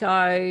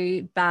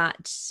get-go,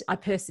 but I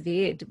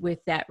persevered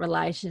with that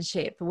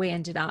relationship. We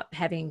ended up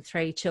having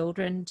 3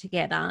 children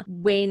together.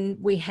 When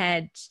we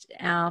had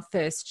our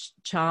first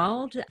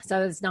child,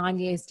 so it was 9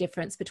 years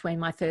difference between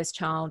my first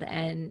child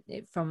and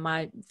from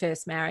my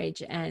first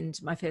marriage and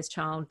my first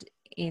child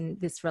in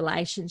this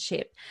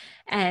relationship.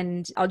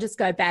 And I'll just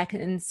go back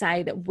and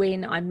say that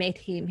when I met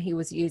him, he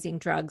was using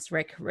drugs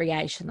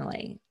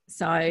recreationally.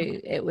 So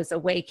it was a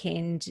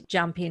weekend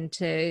jump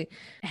into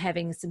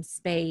having some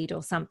speed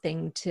or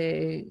something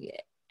to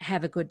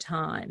have a good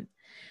time.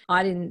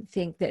 I didn't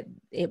think that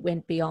it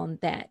went beyond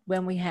that.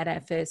 When we had our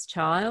first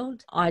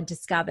child, I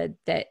discovered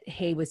that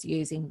he was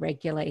using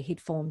regularly. He'd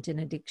formed an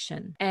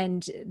addiction.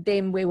 And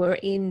then we were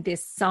in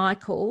this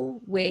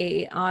cycle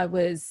where I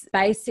was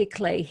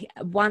basically,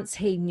 once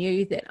he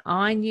knew that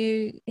I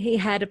knew he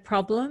had a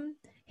problem,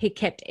 he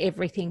kept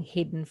everything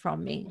hidden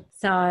from me.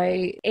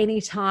 So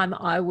anytime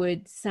I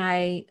would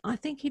say, I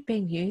think you've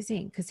been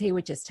using, because he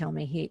would just tell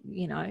me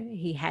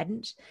he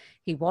hadn't,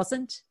 he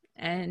wasn't.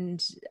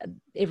 And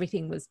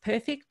everything was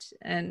perfect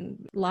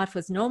and life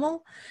was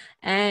normal.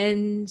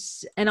 And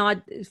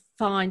I'd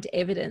find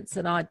evidence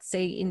and I'd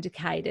see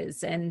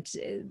indicators, and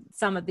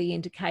some of the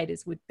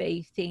indicators would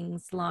be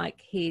things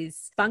like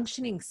his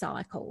functioning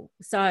cycle.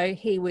 So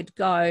he would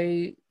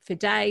go for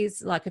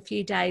days, like a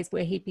few days,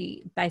 where he'd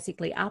be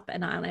basically up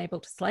and unable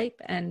to sleep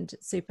and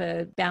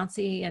super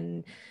bouncy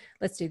and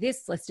let's do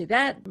this, let's do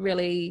that,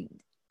 really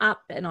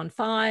up and on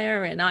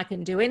fire, and I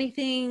can do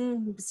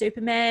anything,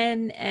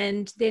 Superman.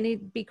 And then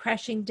he'd be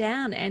crashing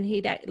down and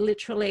he'd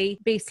literally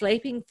be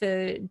sleeping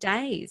for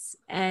days.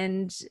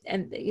 And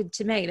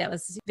to me, that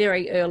was a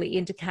very early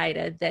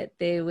indicator that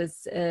there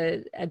was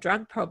a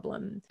drug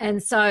problem.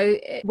 And so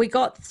we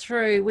got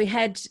through, we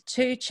had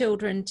 2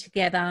 children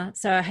together.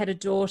 So I had a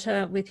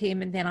daughter with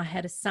him, and then I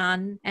had a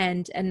son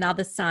and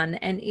another son.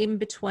 And in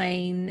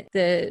between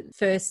the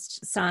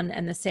first son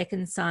and the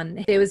second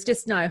son, there was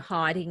just no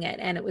hiding it.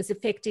 And it was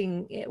affecting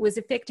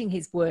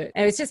his work.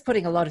 It was just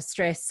putting a lot of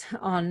stress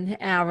on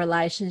our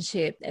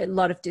relationship, a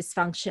lot of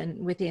dysfunction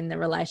within the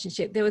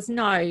relationship. There was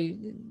no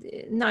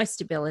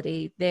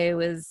stability. There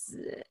was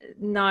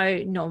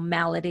no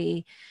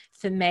normality.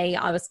 For me,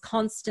 I was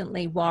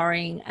constantly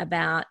worrying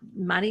about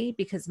money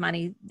because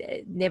money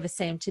never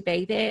seemed to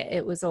be there.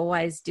 It was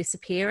always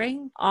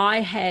disappearing. I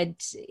had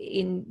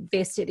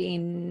invested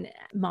in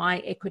my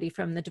equity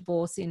from the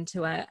divorce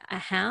into a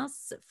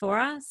house for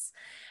us.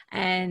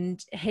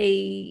 And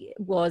he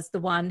was the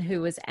one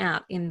who was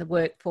out in the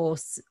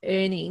workforce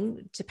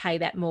earning to pay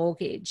that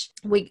mortgage.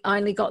 We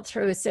only got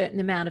through a certain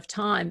amount of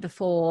time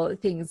before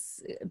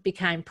things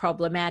became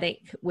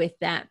problematic with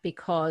that,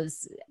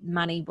 because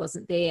money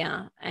wasn't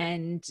there,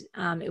 and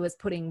it was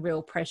putting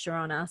real pressure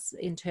on us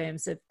in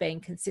terms of being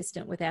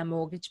consistent with our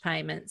mortgage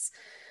payments.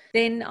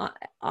 Then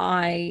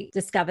I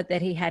discovered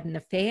that he had an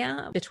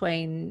affair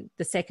between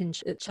the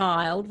second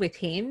child with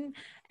him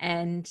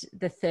and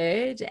the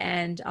third,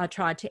 and I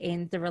tried to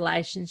end the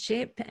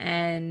relationship,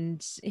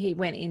 and he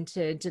went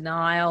into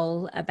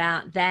denial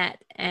about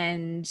that.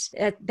 And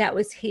that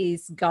was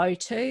his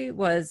go-to,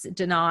 was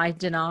deny,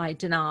 deny,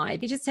 deny.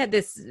 He just had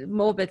this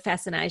morbid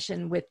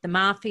fascination with the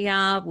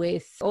mafia,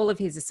 with all of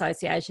his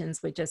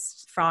associations were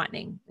just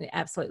frightening,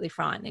 absolutely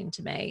frightening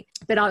to me.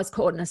 But I was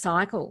caught in a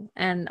cycle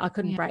and I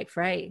couldn't break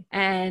free.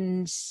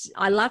 And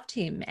I loved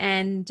him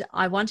and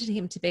I wanted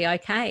him to be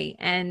okay.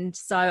 And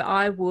so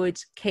I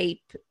would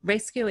keep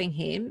rescuing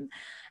him.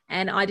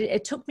 And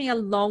it took me a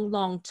long,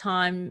 long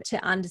time to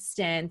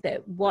understand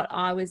that what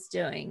I was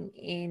doing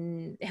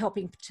in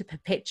helping to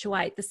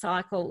perpetuate the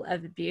cycle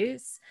of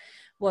abuse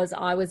was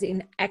I was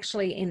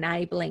actually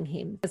enabling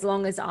him. As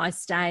long as I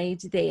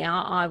stayed there,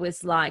 I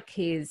was like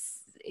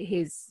his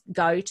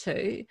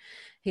go-to,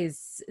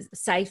 his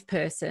safe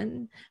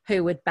person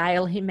who would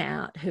bail him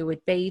out, who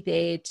would be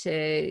there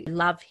to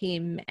love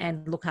him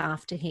and look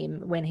after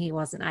him when he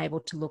wasn't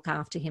able to look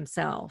after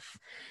himself.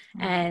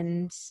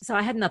 And so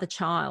I had another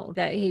child,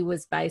 that he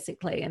was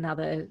basically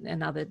another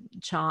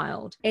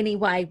child.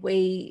 Anyway,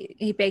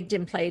 he begged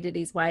and pleaded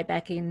his way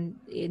back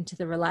into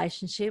the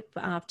relationship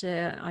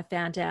after I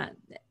found out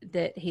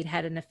that he'd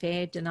had an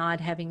affair,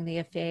 denied having the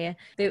affair.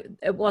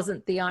 It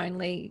wasn't the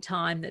only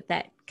time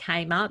that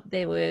came up,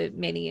 there were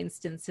many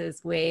instances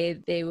where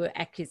there were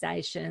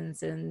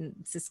accusations and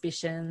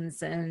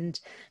suspicions,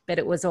 but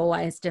it was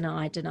always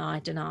deny, deny,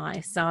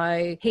 deny.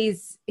 So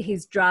his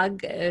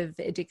drug of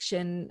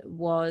addiction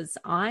was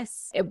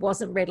ice. It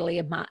wasn't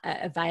readily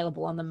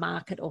available on the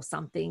market or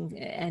something,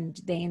 and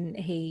then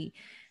he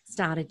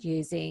started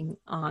using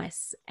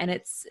ice, and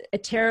it's a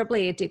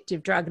terribly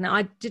addictive drug. And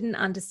I didn't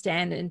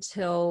understand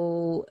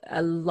until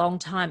a long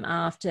time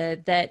after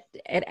that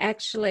it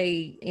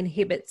actually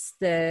inhibits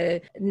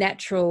the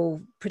natural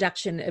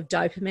production of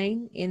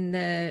dopamine in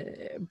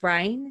the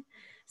brain.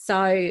 So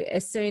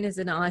as soon as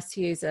an ice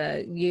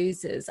user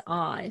uses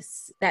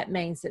ice, that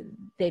means that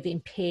they've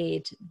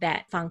impaired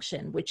that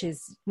function, which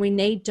is, we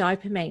need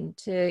dopamine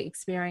to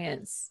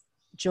experience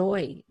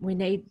joy. We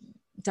need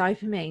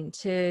dopamine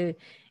to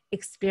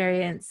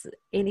experience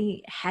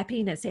any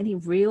happiness, any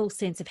real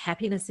sense of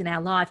happiness in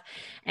our life.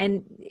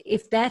 And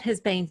if that has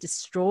been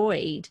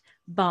destroyed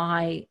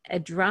by a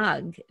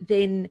drug,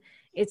 then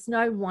it's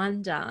no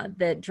wonder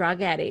that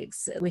drug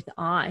addicts with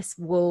ice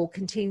will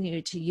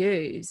continue to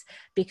use,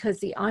 because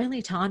the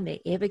only time they're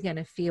ever going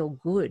to feel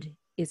good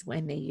is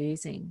when they're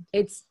using.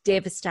 It's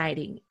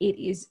devastating. It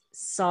is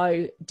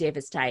so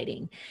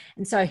devastating.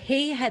 And so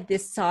he had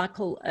this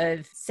cycle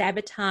of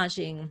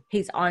sabotaging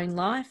his own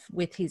life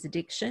with his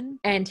addiction,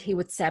 and he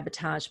would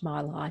sabotage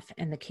my life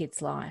and the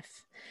kids'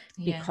 life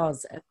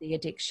because of the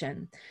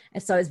addiction.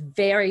 And so it's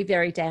very,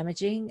 very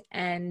damaging.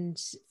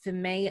 And for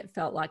me, it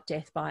felt like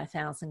death by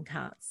 1,000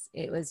 cuts.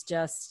 It was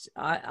just,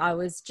 I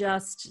was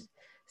just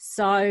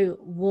so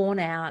worn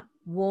out,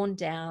 worn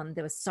down.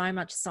 There was so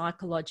much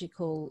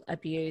psychological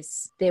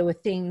abuse. There were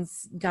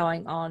things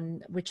going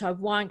on which I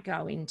won't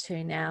go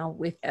into now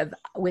with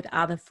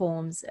other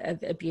forms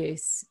of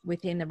abuse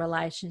within the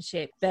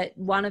relationship. But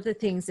one of the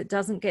things that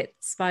doesn't get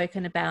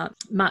spoken about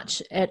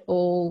much at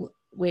all,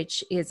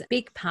 which is a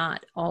big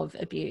part of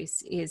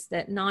abuse, is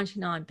that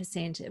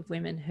 99% of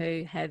women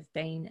who have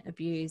been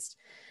abused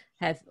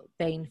have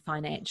been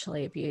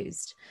financially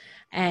abused.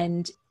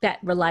 And that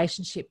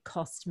relationship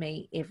cost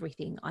me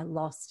everything. I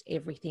lost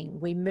everything.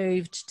 We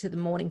moved to the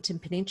Mornington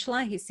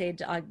Peninsula. I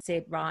said,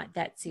 right,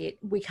 that's it.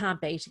 We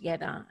can't be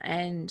together.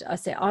 And I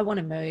said, I want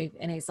to move.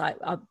 And he's like,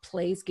 oh,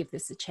 please give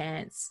this a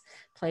chance.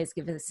 Please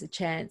give us a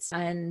chance.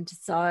 And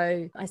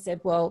so I said,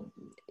 well,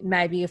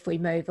 maybe if we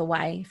move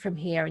away from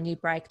here and you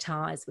break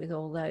ties with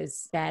all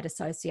those bad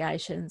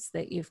associations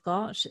that you've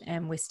got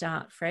and we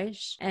start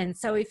fresh. And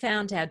so we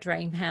found our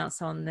dream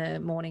house on the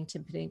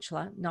Mornington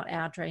Peninsula, not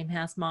our dream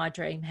house, my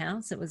dream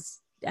house. It was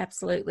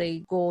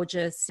absolutely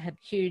gorgeous, had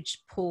a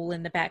huge pool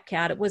in the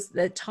backyard. It was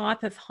the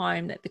type of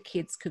home that the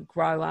kids could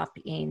grow up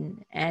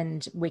in,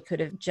 and we could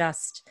have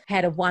just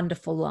had a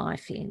wonderful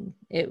life in.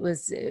 It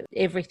was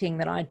everything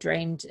that I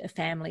dreamed a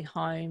family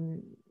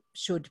home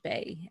should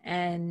be.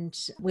 And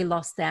we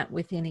lost that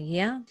within a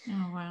year,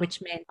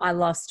 which meant I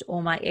lost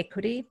all my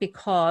equity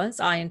because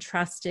I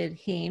entrusted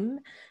him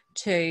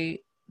to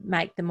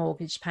make the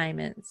mortgage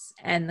payments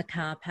and the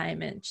car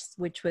payments,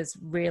 which was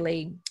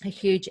really a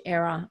huge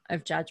error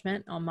of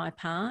judgment on my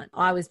part.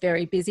 I was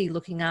very busy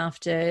looking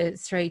after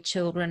 3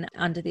 children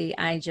under the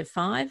age of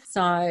 5.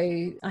 So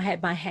I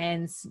had my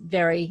hands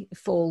very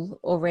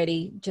full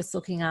already just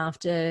looking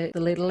after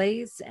the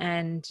littlies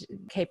and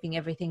keeping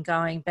everything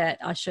going. But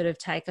I should have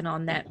taken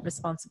on that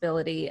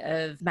responsibility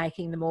of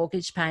making the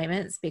mortgage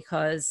payments,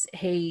 because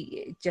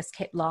he just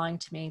kept lying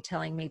to me,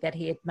 telling me that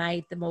he had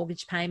made the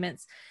mortgage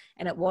payments.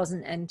 And it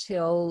wasn't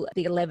until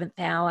the 11th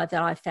hour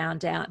that I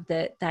found out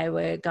that they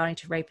were going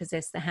to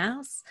repossess the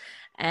house.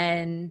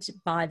 And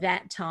by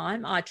that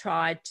time, I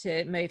tried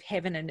to move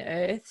heaven and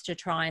earth to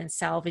try and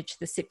salvage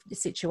the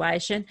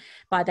situation.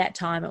 By that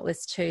time, it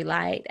was too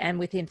late. And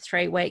within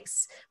 3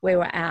 weeks, we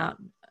were out.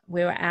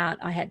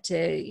 I had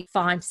to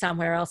find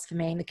somewhere else for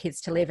me and the kids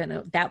to live.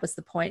 And that was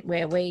the point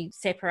where we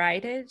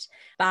separated.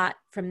 But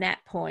from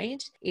that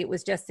point, it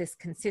was just this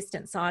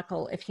consistent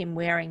cycle of him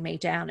wearing me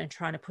down and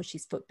trying to push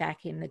his foot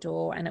back in the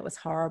door. And it was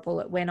horrible.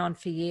 It went on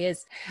for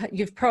years.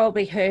 You've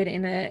probably heard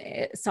in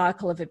a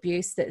cycle of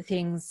abuse that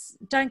things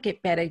don't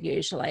get better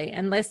usually,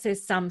 unless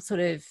there's some sort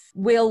of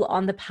will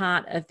on the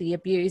part of the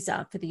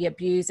abuser for the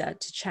abuser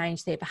to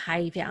change their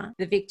behavior.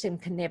 The victim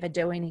can never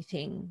do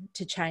anything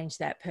to change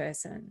that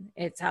person.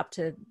 It's up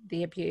to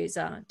the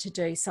abuser to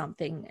do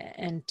something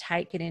and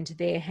take it into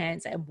their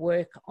hands and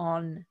work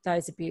on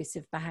those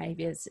abusive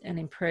behaviors and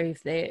improve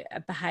their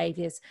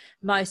behaviors.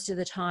 Most of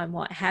the time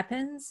what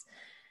happens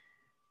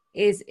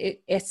is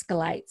it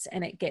escalates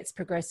and it gets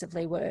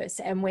progressively worse.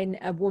 And when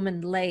a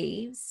woman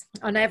leaves,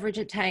 on average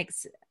it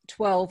takes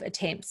 12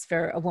 attempts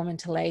for a woman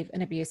to leave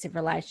an abusive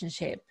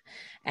relationship.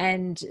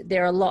 And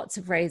there are lots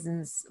of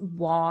reasons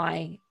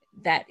why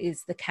that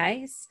is the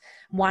case.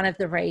 One of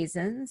the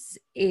reasons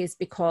is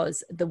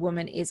because the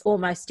woman is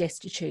almost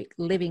destitute,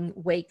 living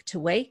week to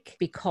week,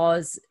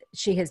 because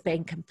she has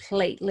been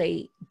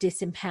completely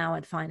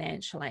disempowered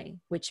financially,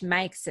 which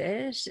makes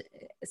it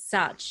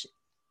such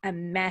a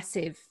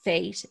massive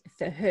feat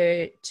for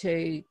her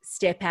to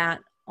step out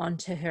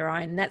onto her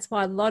own. That's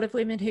why a lot of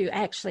women who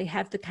actually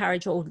have the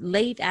courage or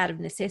leave out of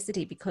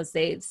necessity because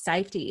their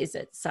safety is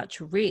at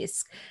such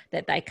risk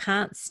that they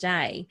can't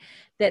stay,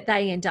 that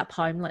they end up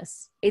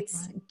homeless.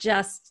 It's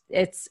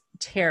it's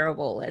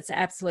terrible. It's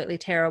absolutely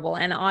terrible.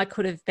 And I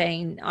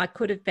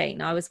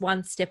was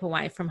one step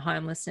away from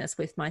homelessness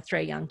with my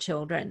 3 young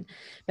children,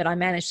 but I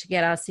managed to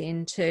get us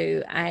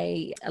into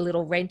a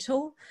little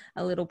rental,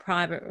 a little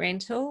private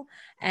rental.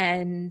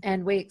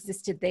 And we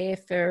existed there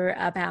for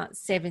about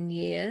 7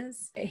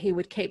 years. He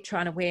would keep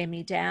trying to wear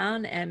me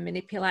down and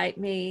manipulate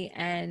me,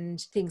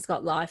 and things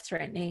got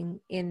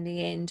life-threatening in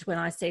the end when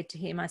I said to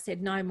him, I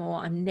said, no more,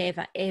 I'm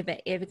never, ever,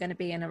 ever going to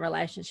be in a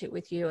relationship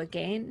with you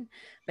again,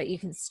 but you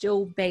can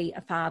still be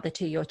a father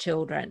to your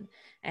children.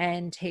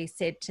 And he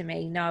said to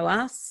me, no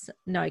us,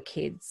 no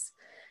kids.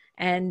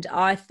 And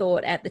I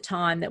thought at the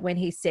time that when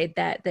he said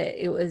that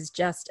it was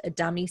just a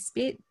dummy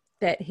spit,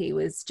 that he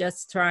was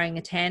just throwing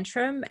a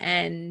tantrum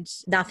and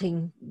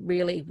nothing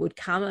really would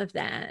come of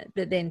that.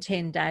 But then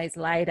 10 days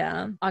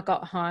later, I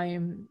got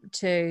home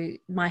to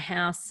my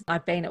house.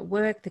 I've been at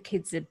work, the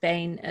kids had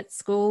been at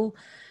school,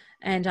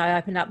 and I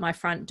opened up my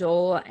front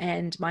door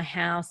and my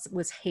house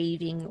was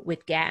heaving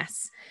with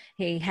gas.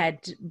 He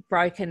had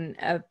broken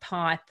a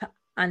pipe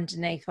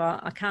underneath. Well,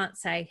 I can't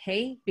say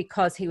he,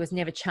 because he was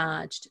never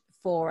charged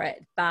for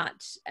it,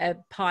 but a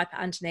pipe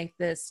underneath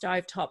the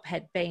stovetop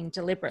had been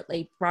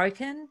deliberately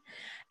broken,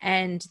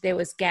 and there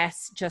was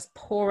gas just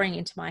pouring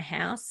into my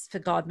house for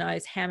God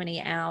knows how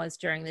many hours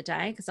during the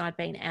day, because I'd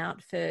been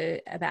out for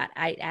about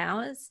 8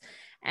 hours.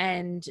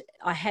 And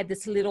I had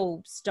this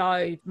little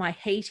stove. My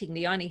heating,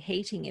 the only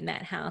heating in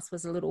that house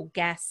was a little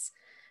gas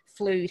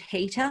flued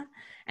heater,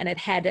 and it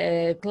had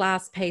a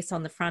glass piece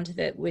on the front of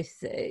it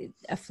with a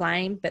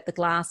flame, but the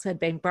glass had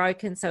been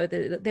broken. So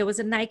there was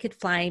a naked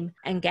flame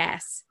and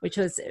gas,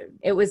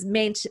 it was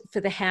meant for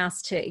the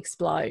house to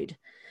explode.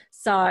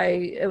 So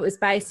it was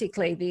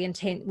basically, the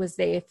intent was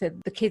there for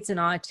the kids and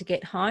I to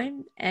get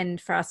home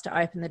and for us to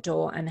open the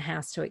door and the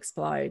house to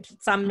explode.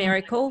 Some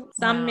miracle,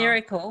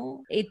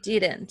 it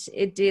didn't.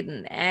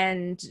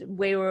 And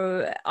we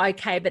were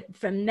okay. But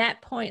from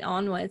that point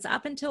onwards,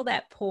 up until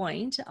that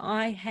point,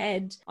 I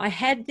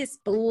had this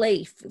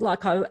belief,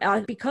 like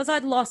because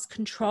I'd lost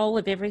control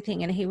of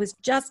everything and he was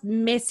just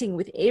messing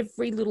with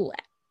every little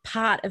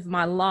part of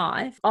my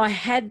life, I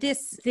had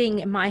this thing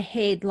in my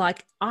head,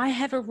 like, I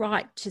have a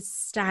right to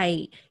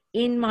stay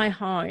in my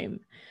home.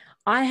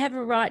 I have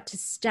a right to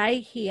stay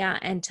here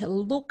and to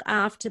look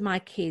after my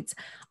kids.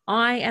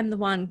 I am the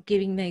one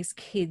giving these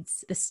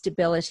kids the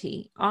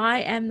stability. I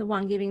am the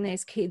one giving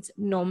these kids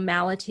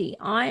normality.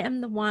 I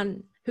am the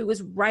one who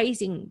was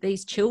raising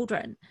these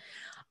children.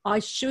 I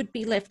should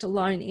be left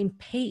alone in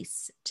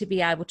peace to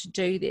be able to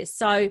do this.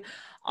 So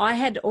I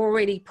had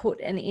already put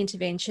an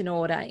intervention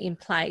order in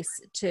place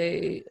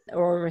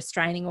or a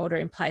restraining order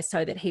in place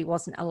so that he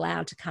wasn't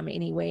allowed to come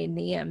anywhere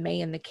near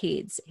me and the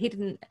kids. He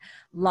didn't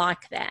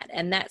like that.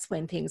 And that's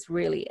when things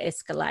really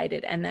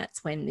escalated. And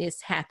that's when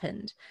this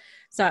happened.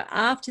 So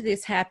after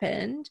this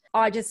happened,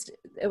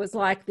 it was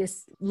like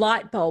this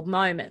light bulb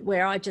moment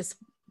where I just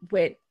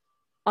went,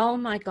 oh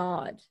my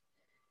God,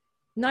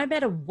 no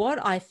matter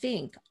what I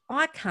think,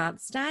 I can't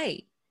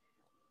stay.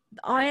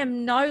 I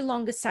am no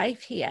longer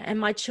safe here, and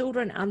my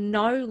children are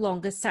no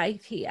longer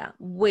safe here.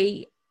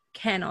 We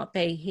cannot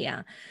be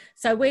here.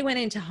 So we went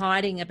into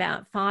hiding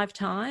about 5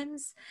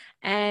 times,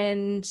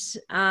 and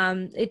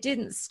it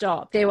didn't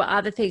stop. There were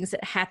other things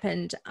that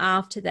happened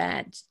after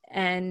that.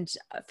 And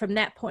from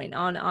that point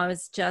on, I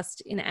was just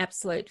in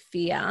absolute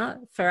fear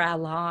for our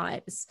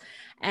lives.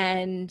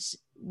 And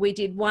we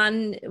did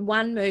one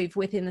move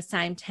within the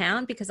same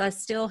town because I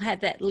still had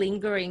that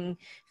lingering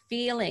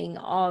feeling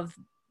of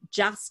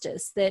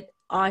justice, that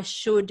I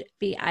should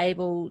be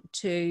able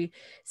to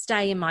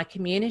stay in my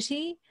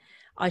community.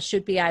 I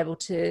should be able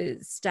to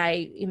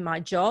stay in my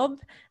job.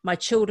 My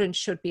children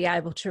should be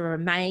able to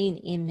remain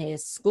in their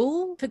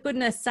school. For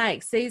goodness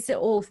sakes, these are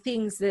all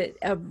things that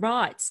are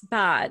rights,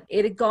 but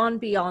it had gone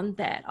beyond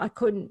that. I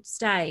couldn't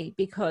stay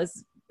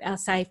because our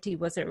safety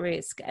was at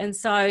risk. And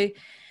so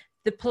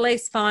the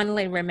police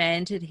finally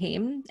remanded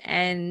him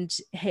and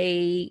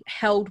he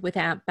held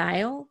without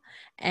bail,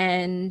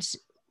 and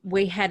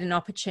we had an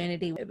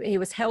opportunity. He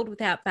was held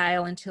without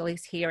bail until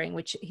his hearing,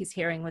 which his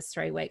hearing was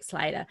 3 weeks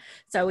later.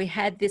 So we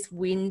had this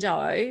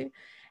window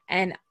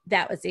and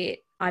that was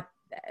it. I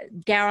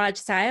garage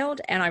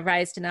sailed and I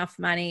raised enough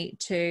money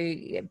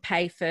to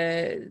pay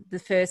for the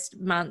first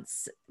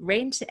month's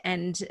rent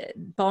and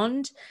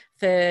bond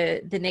for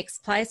the next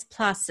place,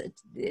 plus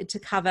to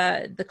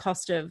cover the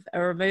cost of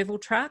a removal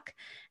truck.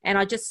 And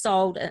I just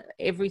sold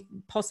every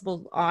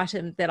possible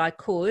item that I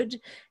could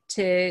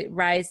to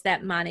raise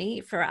that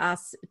money for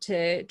us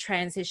to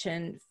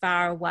transition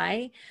far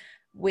away.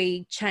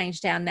 We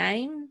changed our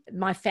name.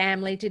 My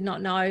family did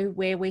not know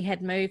where we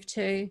had moved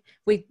to.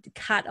 We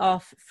cut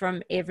off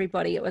from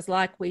everybody. It was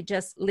like we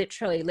just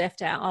literally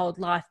left our old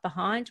life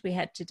behind. We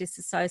had to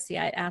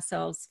disassociate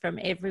ourselves from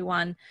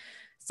everyone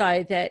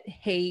so that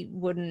he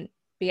wouldn't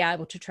be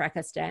able to track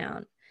us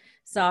down.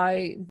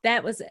 So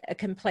that was a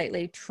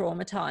completely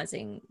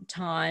traumatizing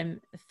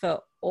time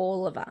for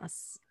all of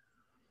us.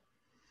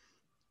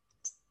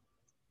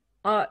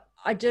 I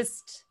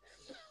just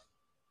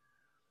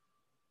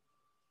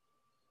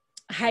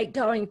hate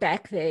going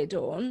back there,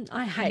 Dawn.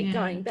 I hate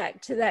going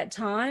back to that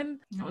time.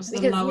 It was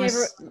the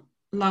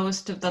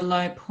lowest of the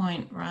low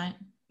point, right?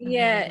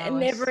 Yeah,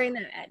 never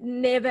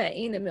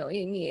in a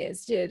million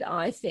years did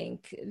I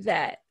think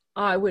that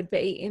I would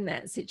be in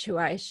that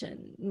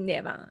situation.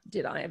 Never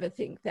did I ever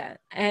think that.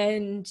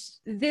 And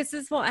this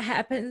is what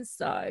happens,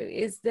 though,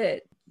 is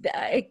that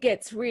it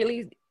gets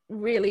really,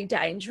 really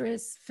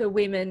dangerous for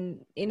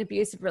women in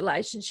abusive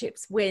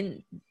relationships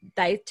when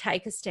they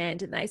take a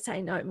stand and they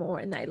say no more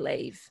and they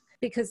leave,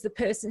 because the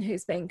person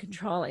who's been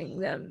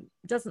controlling them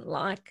doesn't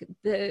like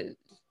the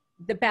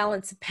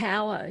balance of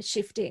power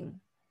shifting.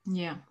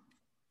 Yeah.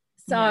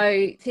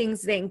 So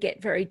things then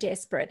get very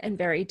desperate and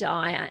very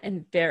dire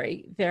and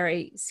very,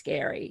 very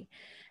scary.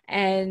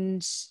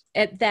 And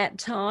at that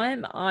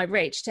time, I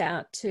reached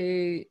out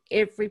to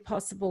every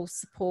possible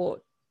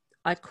support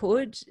I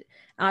could.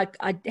 I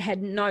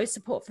had no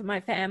support from my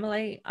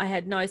family. I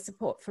had no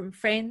support from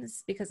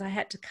friends because I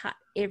had to cut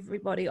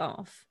everybody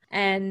off.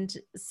 And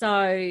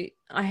so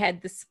I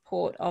had the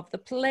support of the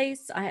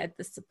police. I had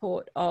the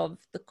support of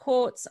the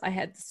courts. I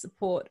had the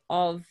support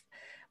of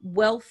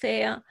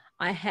welfare.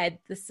 I had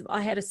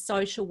a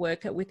social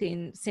worker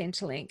within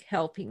Centrelink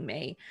helping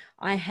me.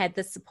 I had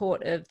the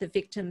support of the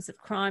Victims of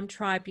Crime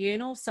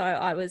Tribunal, so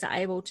I was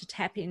able to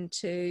tap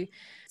into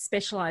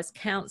specialised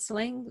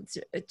counselling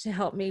to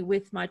help me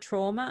with my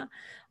trauma.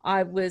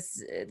 I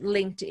was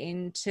linked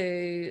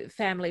into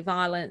family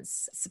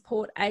violence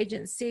support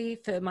agency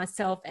for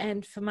myself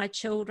and for my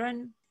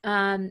children.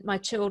 My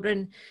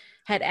children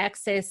had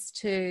access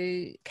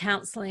to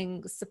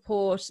counselling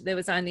support. It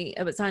was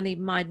only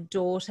my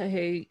daughter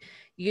who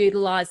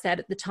utilised that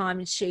at the time,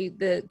 and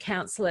the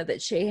counsellor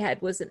that she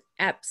had was an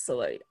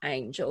absolute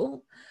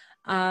angel.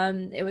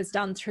 It was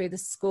done through the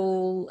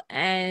school,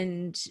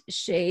 and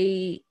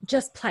she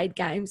just played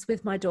games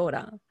with my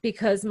daughter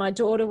because my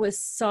daughter was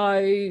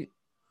so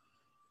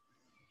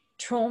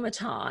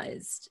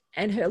traumatised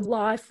and her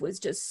life was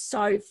just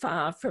so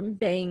far from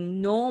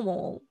being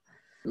normal.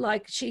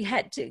 Like, she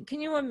had to, can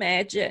you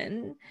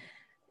imagine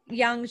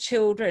young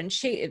children?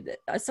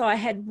 So I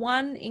had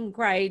one in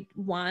grade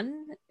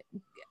 1,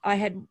 I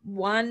had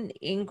one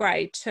in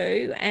grade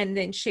 2, and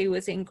then she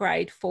was in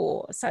grade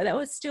 4. So they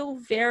were still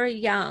very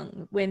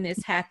young when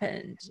this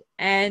happened.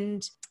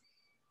 And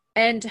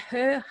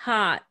her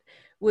heart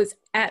was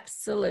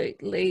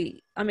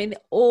absolutely, I mean,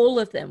 all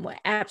of them were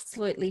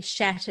absolutely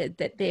shattered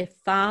that their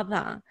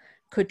father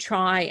could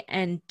try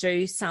and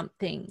do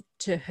something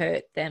to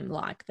hurt them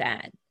like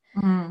that.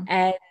 Mm.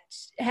 And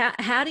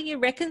how do you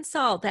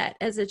reconcile that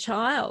as a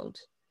child?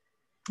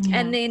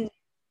 Yeah.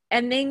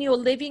 And then you're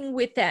living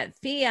with that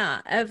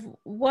fear of,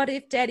 what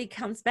if daddy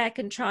comes back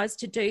and tries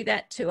to do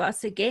that to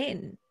us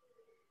again?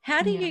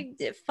 How do you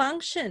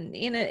function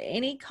in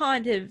any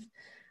kind of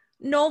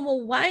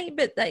normal way?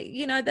 But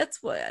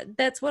that's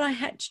what I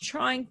had to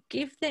try and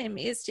give them,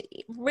 is to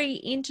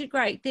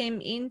reintegrate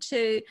them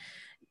into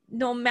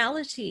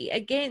normality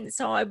again.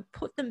 So I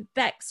put them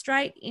back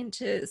straight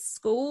into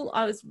school.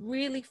 I was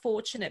really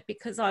fortunate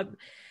because I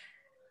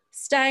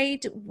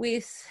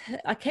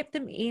kept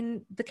them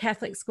in the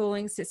Catholic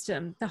schooling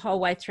system the whole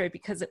way through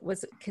because it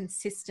was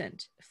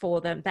consistent for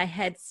them. They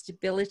had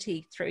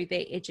stability through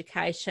their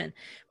education,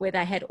 where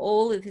they had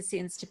all of this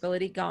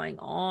instability going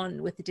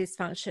on with the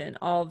dysfunction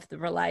of the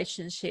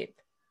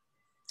relationship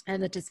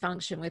and the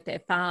dysfunction with their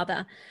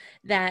father,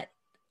 that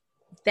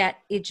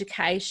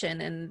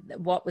education and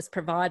what was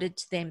provided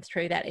to them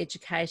through that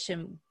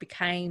education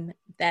became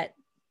that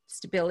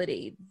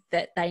stability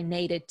that they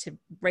needed to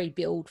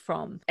rebuild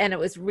from. And it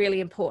was really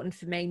important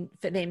for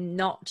them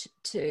not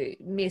to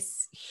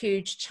miss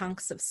huge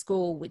chunks of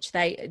school, which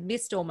they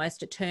missed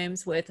almost a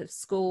term's worth of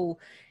school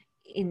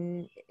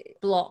in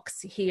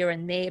blocks here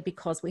and there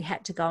because we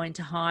had to go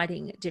into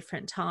hiding at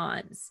different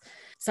times.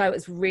 So it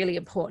was really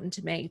important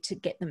to me to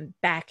get them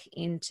back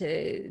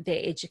into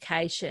their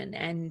education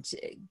and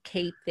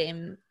keep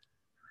them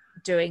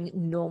doing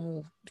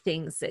normal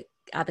things that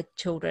other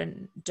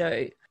children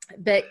do.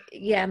 But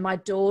yeah, my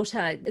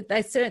daughter,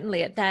 they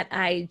certainly at that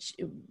age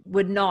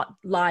were not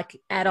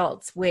like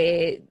adults,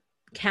 where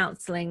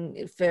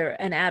counselling for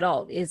an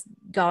adult is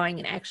going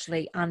and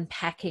actually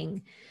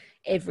unpacking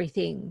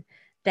everything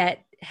that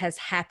has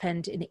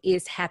happened and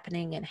is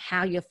happening and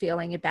how you're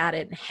feeling about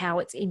it and how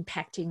it's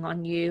impacting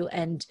on you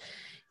and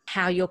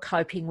how you're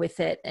coping with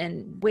it.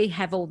 And we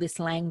have all this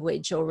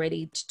language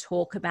already to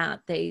talk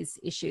about these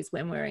issues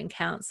when we're in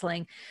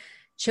counselling.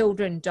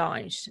 Children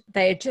don't.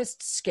 They're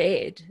just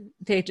scared.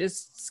 They're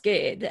just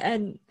scared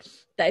and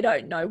they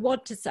don't know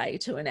what to say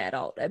to an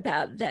adult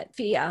about that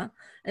fear.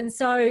 And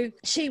so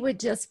she would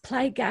just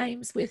play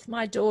games with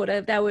my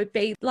daughter. They would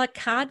be like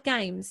card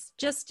games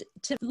just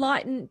to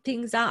lighten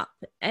things up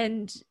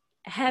and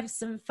have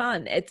some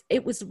fun.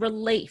 It was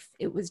relief.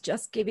 It was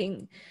just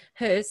giving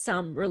her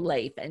some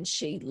relief. And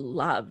she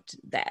loved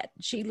that.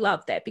 She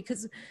loved that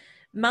because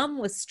Mum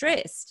was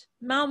stressed.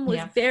 Mum was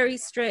very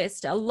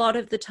stressed a lot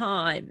of the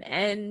time.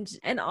 And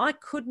I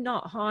could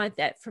not hide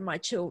that from my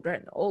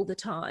children all the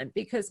time,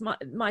 because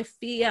my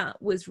fear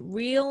was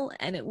real,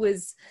 and it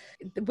was,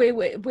 we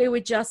were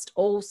just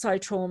all so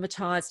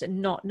traumatized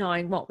and not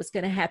knowing what was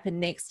going to happen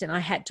next. And I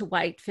had to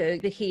wait for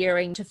the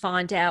hearing to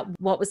find out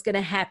what was going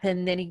to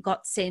happen. Then he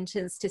got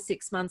sentenced to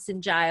 6 months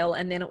in jail.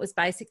 And then it was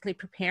basically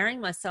preparing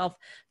myself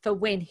for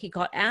when he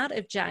got out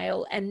of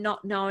jail, and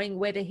not knowing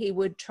whether he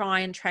would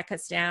try and track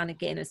us down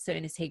again as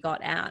soon as he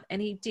got out.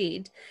 And he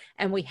did,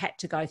 and we had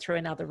to go through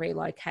another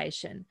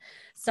relocation.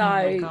 So,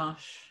 oh my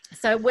gosh.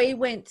 So we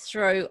went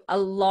through a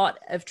lot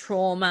of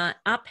trauma,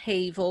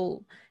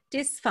 upheaval,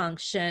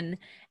 dysfunction,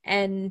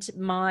 and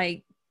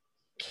my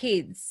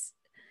kids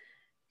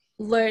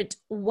learnt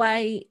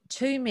way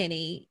too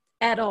many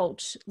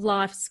adult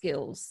life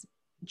skills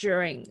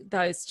during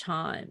those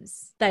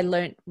times. They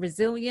learnt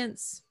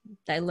resilience,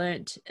 they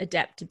learnt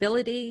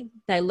adaptability,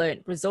 they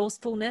learnt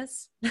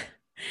resourcefulness.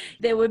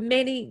 There were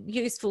many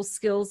useful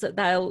skills that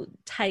they'll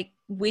take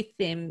with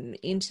them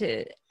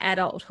into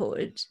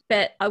adulthood,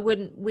 but I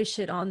wouldn't wish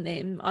it on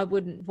them. I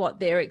wouldn't, what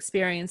their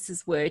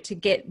experiences were to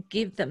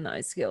give them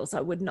those skills,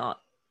 I would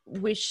not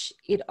wish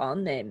it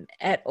on them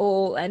at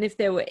all. And if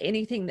there were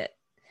anything that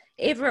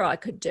ever I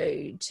could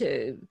do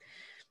to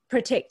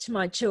protect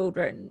my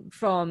children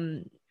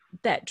from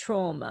that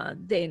trauma,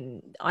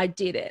 then I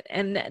did it.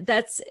 And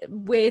that's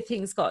where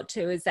things got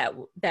to, is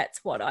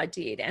that's what I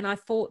did. And I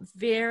fought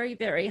very,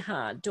 very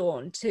hard,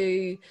 Dawn,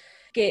 to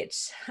get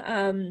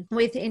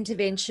with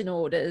intervention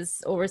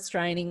orders or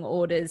restraining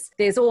orders.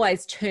 There's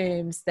always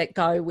terms that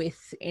go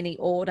with any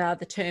order,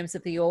 the terms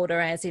of the order,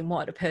 as in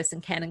what a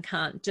person can and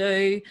can't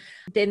do.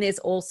 Then there's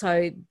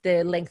also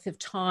the length of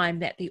time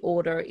that the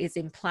order is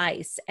in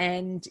place.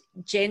 And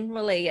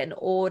generally an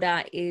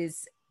order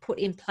is put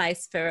in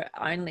place for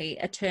only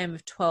a term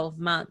of 12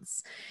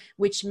 months,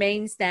 which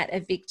means that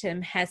a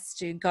victim has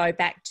to go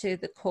back to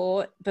the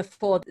court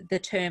before the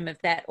term of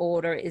that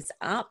order is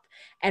up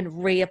and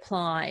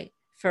reapply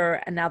for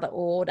another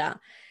order.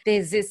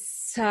 There's this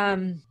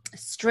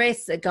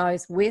stress that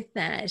goes with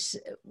that,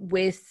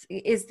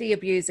 is the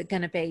abuser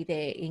going to be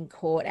there in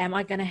court? Am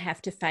I going to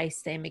have to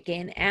face them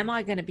again? Am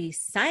I going to be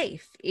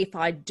safe if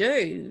I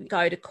do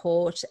go to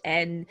court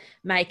and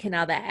make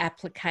another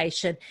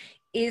application?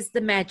 Is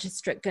the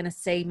magistrate going to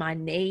see my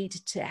need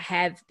to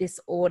have this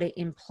order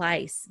in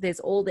place? There's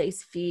all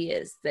these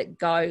fears that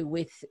go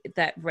with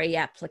that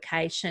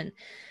reapplication.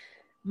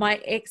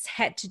 My ex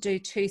had to do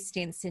 2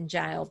 stints in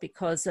jail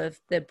because of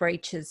the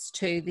breaches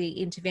to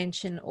the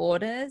intervention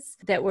orders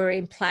that were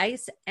in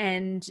place.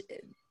 And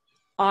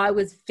I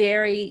was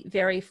very,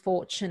 very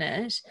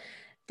fortunate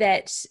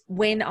that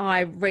when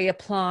I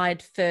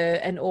reapplied for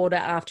an order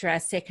after our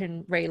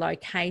second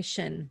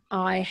relocation,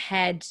 I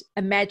had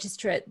a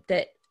magistrate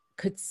that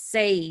could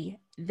see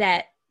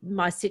that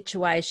my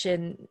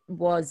situation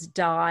was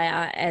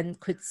dire and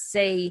could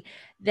see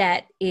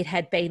that it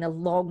had been a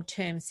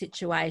long-term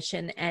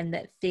situation and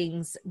that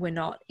things were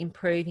not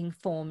improving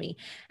for me.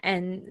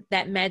 And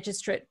that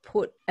magistrate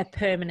put a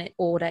permanent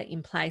order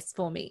in place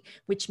for me,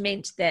 which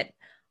meant that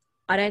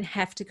I don't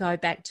have to go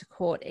back to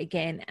court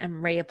again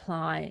and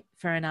reapply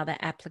for another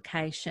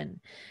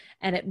application.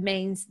 And it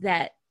means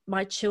that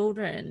my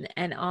children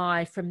and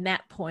I, from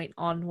that point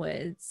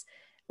onwards,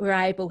 we're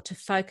able to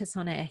focus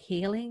on our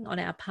healing, on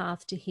our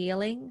path to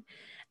healing,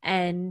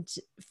 and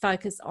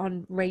focus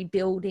on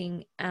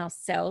rebuilding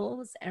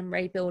ourselves and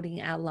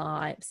rebuilding our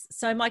lives.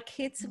 So my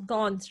kids have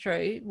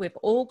we've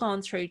all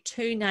gone through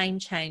 2 name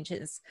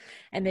changes,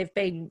 and they've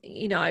been,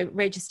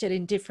 registered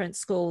in different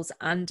schools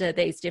under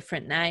these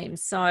different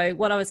names. So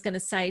what I was going to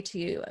say to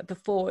you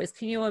before is,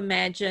 can you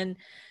imagine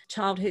a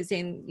child who's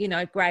in,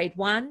 grade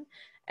 1,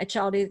 a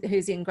child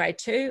who's in grade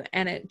 2,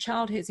 and a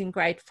child who's in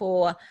grade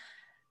 4,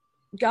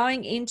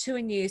 going into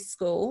a new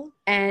school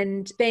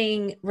and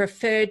being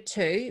referred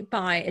to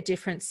by a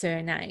different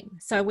surname.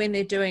 So when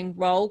they're doing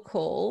roll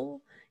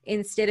call,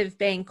 instead of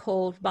being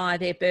called by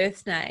their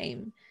birth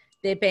name,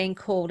 they're being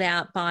called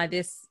out by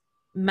this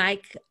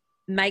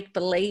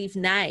make-believe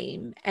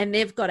name, and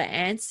they've got to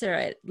answer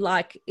it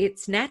like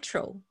it's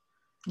natural.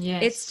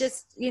 Yes. It's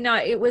just,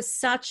 it was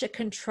such a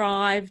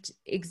contrived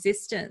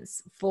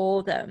existence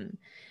for them.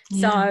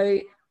 Yeah.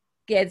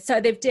 So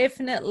they've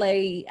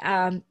definitely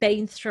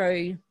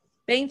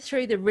been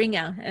through the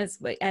ringer,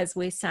 as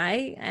we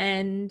say.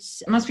 And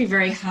it must be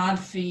very hard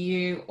for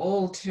you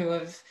all to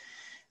have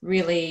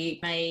really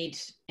made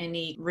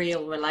any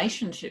real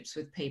relationships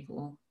with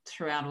people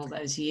throughout all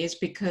those years,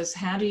 because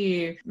how do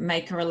you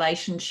make a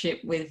relationship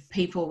with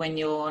people when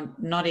you're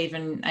not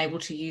even able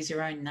to use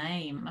your own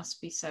name? It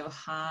must be so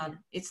hard.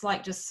 It's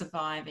like just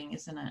surviving,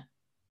 isn't it?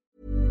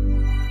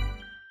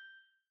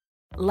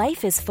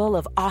 Life is full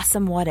of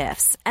awesome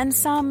what-ifs, and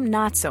some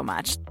not so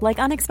much, like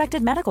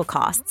unexpected medical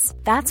costs.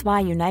 That's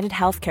why United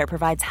Healthcare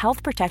provides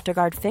Health Protector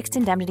Guard fixed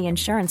indemnity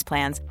insurance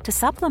plans to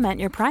supplement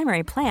your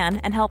primary plan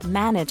and help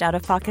manage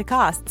out-of-pocket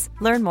costs.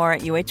 Learn more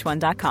at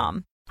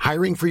UH1.com.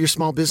 Hiring for your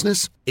small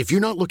business? If you're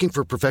not looking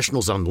for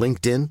professionals on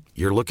LinkedIn,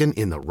 you're looking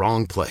in the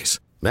wrong place.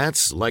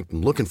 That's like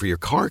looking for your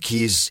car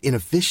keys in a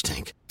fish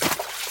tank.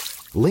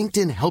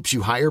 LinkedIn helps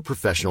you hire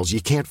professionals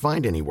you can't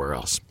find anywhere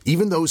else,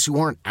 even those who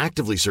aren't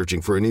actively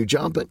searching for a new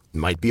job but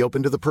might be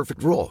open to the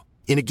perfect role.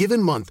 In a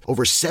given month,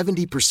 over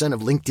 70%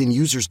 of LinkedIn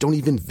users don't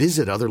even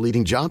visit other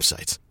leading job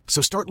sites.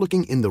 So start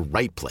looking in the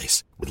right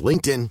place. With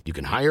LinkedIn, you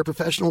can hire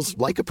professionals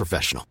like a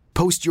professional.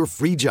 Post your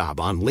free job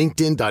on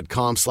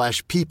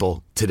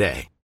linkedin.com/people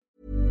today.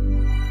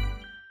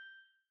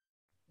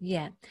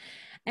 Yeah.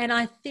 And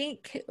I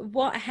think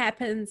what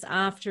happens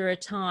after a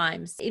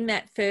time, in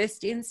that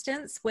first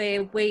instance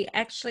where we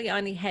actually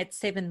only had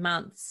 7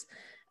 months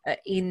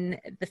in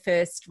the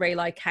first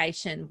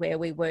relocation where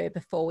we were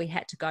before we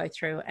had to go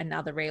through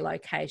another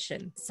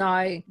relocation.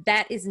 So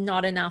that is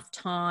not enough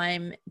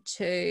time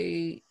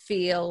to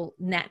feel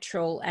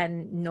natural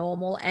and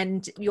normal.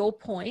 And your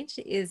point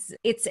is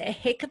it's a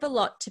heck of a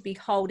lot to be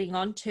holding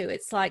on to.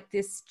 It's like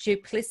this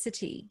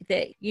duplicity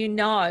that you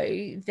know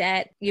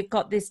that you've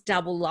got this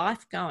double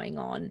life going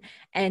on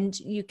and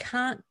you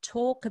can't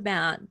talk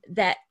about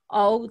that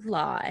old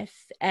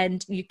life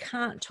and you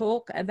can't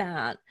talk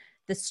about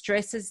the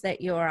stresses that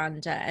you're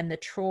under and the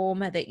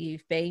trauma that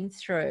you've been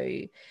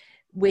through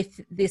with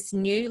this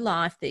new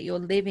life that you're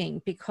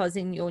living, because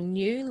in your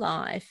new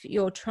life,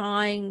 you're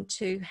trying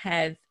to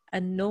have a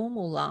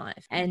normal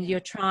life and you're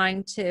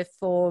trying to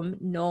form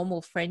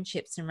normal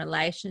friendships and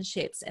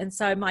relationships. And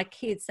so my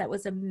kids, that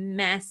was a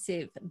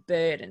massive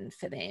burden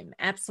for them,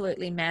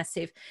 absolutely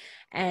massive.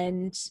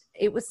 And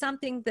it was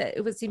something that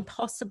it was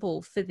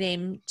impossible for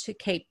them to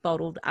keep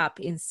bottled up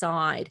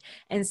inside.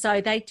 And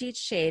so they did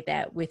share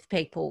that with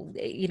people,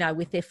 you know,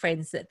 with their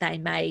friends that they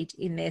made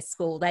in their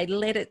school. They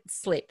let it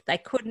slip. They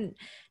couldn't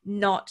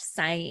not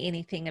say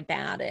anything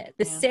about it.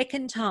 The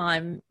second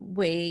time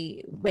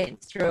we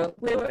went through it,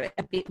 we were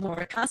a bit more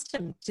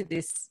accustomed to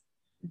this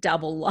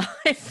double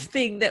life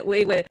thing that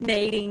we were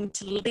needing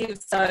to live.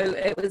 So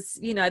it was,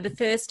 you know, the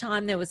first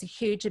time there was a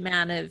huge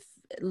amount of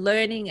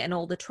learning and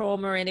all the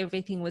trauma and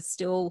everything was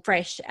still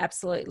fresh,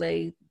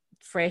 absolutely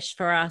fresh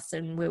for us,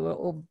 and we were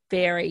all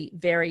very,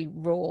 very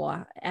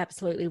raw,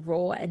 absolutely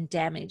raw and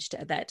damaged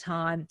at that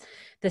time.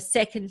 The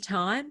second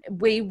time,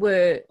 we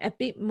were a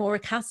bit more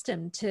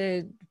accustomed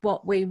to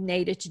what we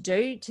needed to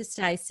do to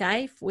stay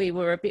safe. We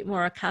were a bit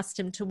more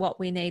accustomed to what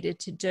we needed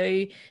to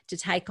do to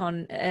take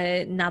on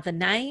another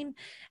name.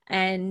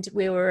 And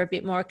we were a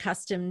bit more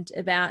accustomed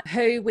about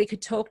who we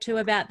could talk to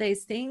about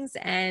these things,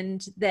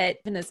 and that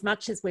even as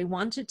much as we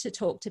wanted to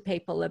talk to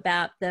people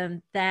about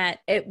them, that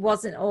it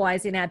wasn't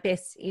always in our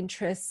best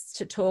interests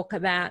to talk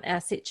about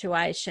our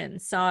situation.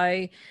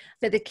 So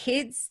for the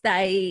kids,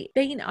 they've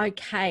been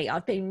okay.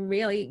 I've been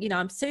really, you know,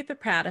 I'm super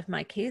proud of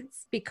my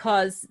kids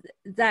because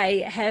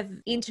they have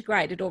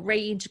integrated or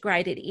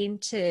reintegrated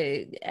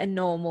into a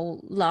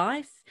normal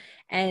life,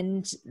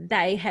 and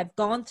they have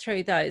gone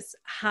through those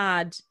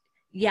hard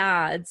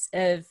yards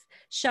of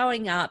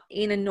showing up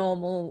in a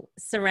normal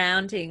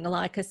surrounding,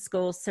 like a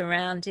school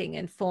surrounding,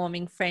 and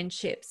forming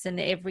friendships and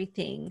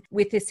everything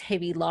with this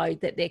heavy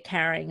load that they're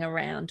carrying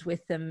around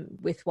with them,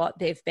 with what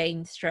they've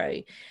been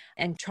through,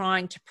 and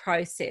trying to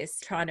process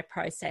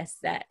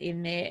that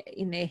in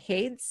their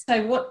heads.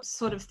 So what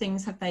sort of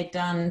things have they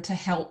done to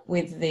help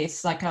with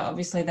this? Like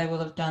obviously they will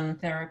have done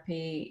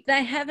therapy.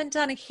 They haven't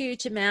done a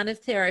huge amount of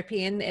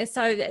therapy, and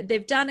so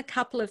they've done a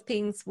couple of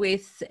things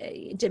with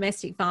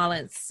domestic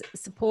violence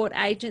support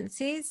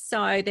agencies.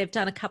 So they've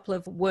done a couple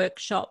of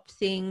workshop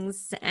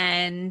things,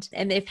 and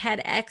they've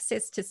had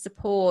access to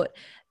support,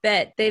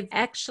 but they've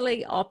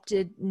actually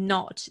opted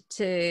not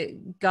to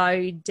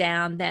go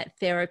down that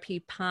therapy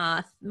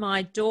path.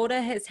 My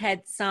daughter has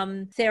had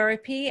some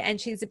therapy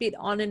and she's a bit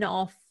on and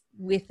off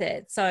with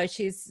it. So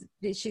she's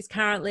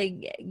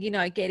currently, you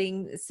know,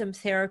 getting some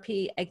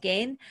therapy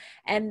again.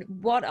 And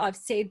what I've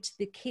said to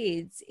the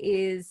kids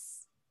is,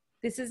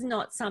 this is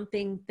not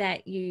something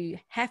that you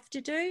have to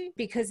do,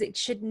 because it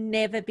should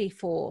never be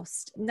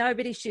forced.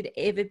 Nobody should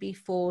ever be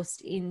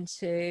forced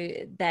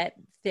into that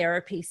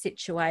therapy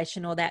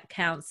situation or that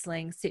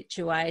counselling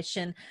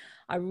situation.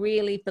 I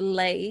really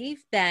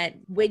believe that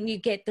when you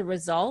get the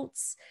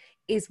results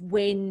is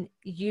when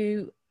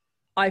you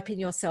open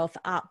yourself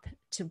up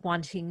to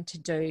wanting to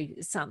do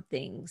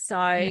something.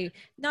 So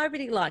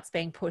nobody likes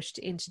being pushed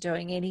into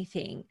doing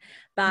anything.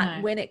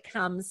 But when it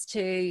comes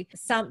to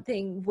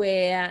something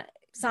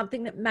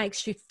that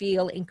makes you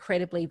feel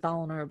incredibly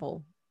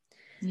vulnerable.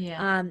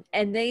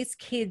 And these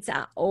kids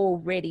are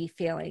already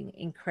feeling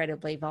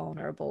incredibly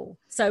vulnerable.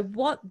 So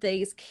what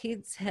these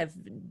kids have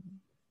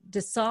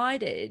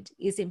decided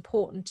is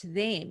important to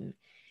them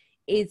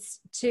is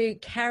to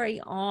carry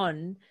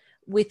on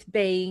with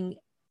being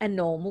a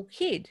normal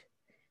kid,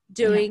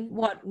 doing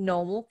what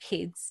normal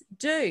kids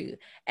do.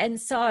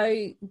 And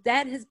so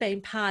that has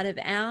been part of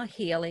our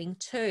healing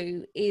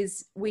too,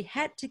 is we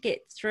had to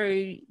get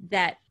through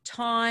that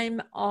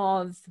time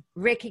of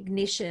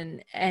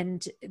recognition.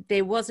 And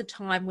there was a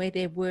time where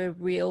there were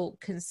real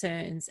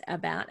concerns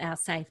about our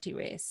safety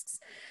risks.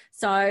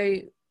 So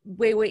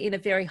we were in a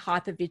very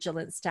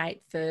hypervigilant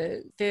state for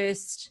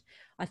first,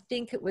 I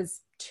think it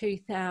was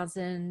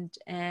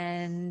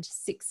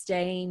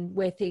 2016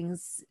 where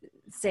things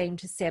seemed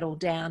to settle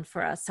down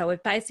for us. So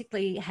we've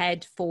basically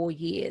had 4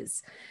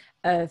 years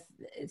of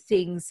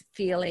things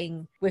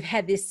feeling, we've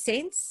had this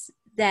sense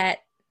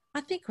that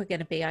I think we're going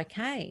to be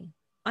okay.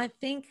 I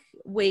think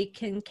we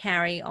can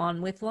carry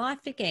on with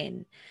life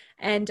again.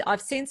 And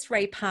I've since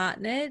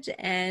repartnered,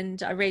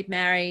 and I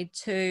remarried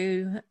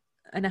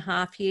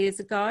 2.5 years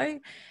ago.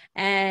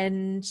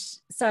 And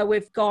so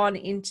we've gone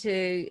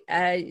into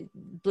a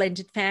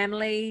blended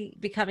family,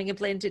 becoming a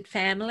blended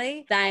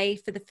family. They,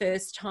 for the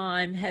first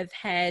time, have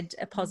had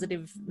a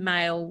positive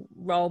male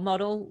role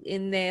model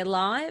in their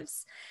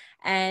lives,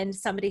 and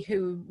somebody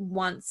who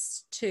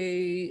wants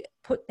to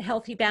put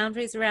healthy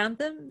boundaries around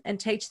them and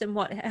teach them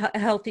what a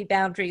healthy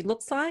boundary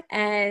looks like,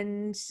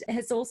 and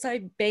has also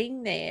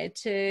been there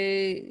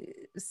to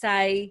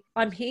say,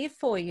 I'm here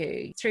for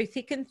you through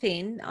thick and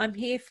thin. I'm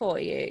here for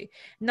you.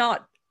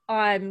 Not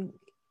I'm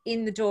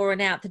in the door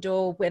and out the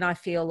door when I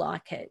feel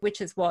like it,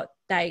 which is what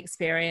they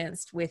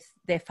experienced with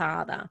their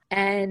father.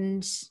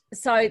 And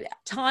so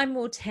time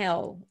will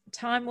tell.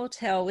 Time will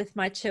tell with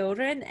my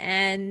children.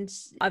 And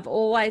I've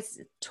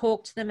always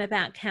talked to them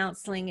about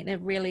counselling in a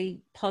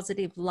really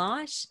positive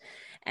light,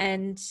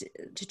 and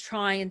to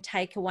try and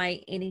take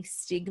away any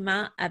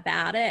stigma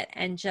about it,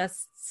 and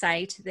just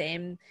say to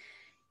them,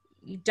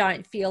 you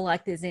don't feel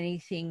like there's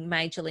anything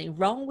majorly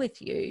wrong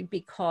with you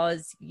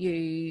because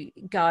you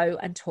go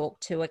and talk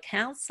to a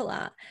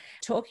counsellor.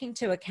 Talking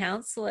to a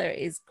counsellor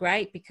is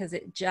great because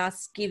it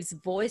just gives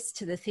voice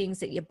to the things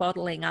that you're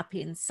bottling up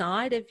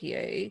inside of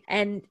you,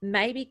 and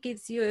maybe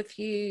gives you a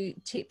few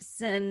tips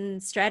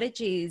and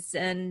strategies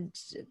and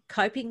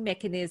coping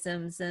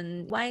mechanisms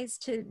and ways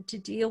to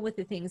deal with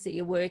the things that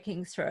you're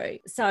working through.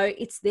 So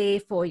it's there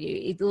for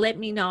you. Let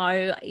me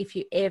know if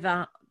you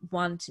ever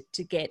want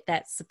to get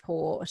that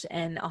support,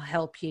 and I'll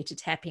help you to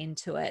tap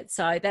into it.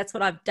 So that's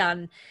what I've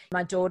done.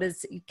 My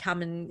daughter's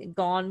come and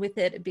gone with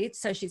it a bit,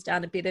 so she's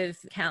done a bit of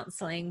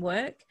counselling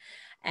work,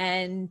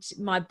 and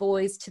my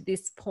boys to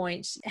this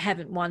point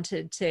haven't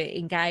wanted to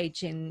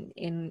engage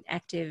in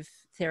active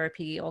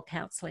therapy or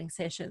counselling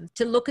sessions.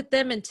 To look at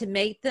them and to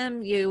meet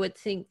them, you would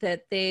think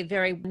that they're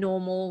very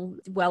normal,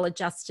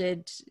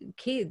 well-adjusted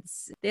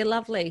kids. They're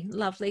lovely,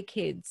 lovely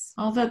kids.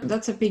 Oh,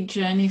 that's a big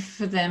journey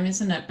for them,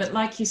 isn't it? But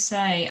like you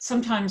say,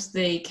 sometimes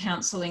the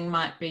counselling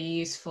might be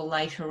useful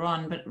later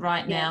on, but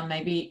right now,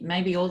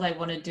 maybe all they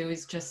want to do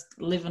is just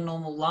live a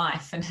normal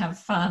life and have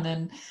fun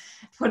and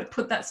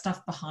put that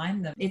stuff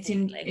behind them. It's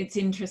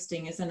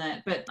interesting, isn't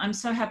it? But I'm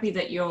so happy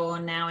that you're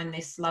now in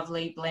this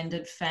lovely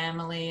blended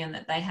family, and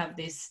that they have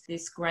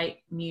this great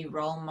new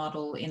role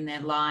model in their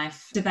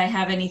life. Do they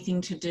have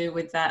anything to do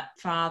with that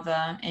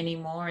father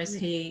anymore? Is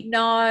he?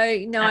 No.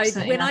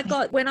 When I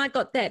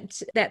got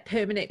that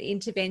permanent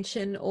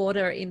intervention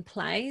order in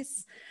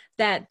place,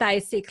 that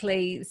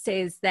basically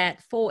says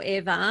that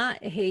forever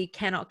he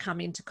cannot come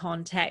into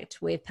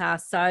contact with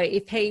us. So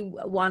if he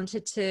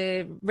wanted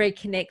to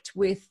reconnect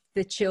with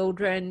the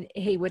children,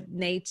 he would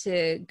need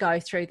to go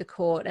through the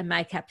court and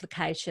make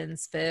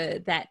applications for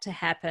that to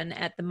happen.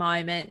 At the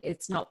moment,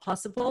 it's not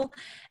possible.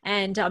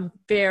 And I'm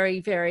very,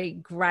 very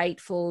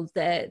grateful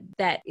that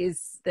that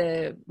is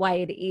the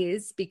way it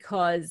is,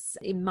 because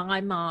in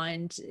my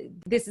mind,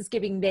 this is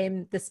giving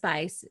them the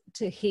space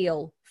to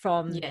heal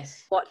from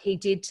what he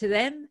did to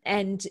them.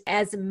 And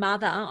as a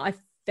mother, I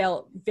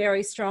felt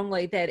very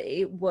strongly that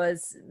it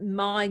was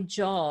my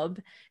job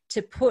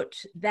to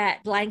put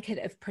that blanket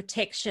of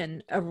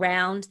protection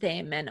around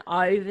them and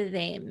over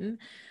them,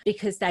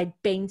 because they'd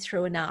been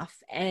through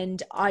enough,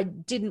 and I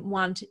didn't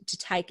want to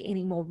take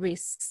any more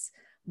risks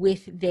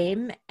with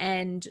them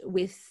and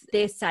with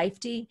their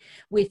safety,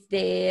 with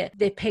their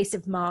peace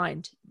of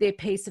mind. Their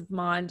peace of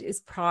mind is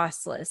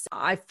priceless.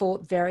 I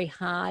fought very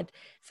hard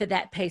for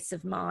that peace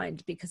of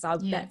mind, because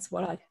that's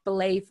what I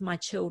believe my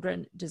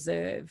children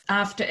deserve.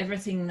 After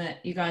everything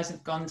that you guys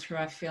have gone through,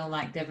 I feel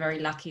like they're very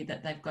lucky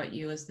that they've got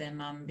you as their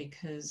mum,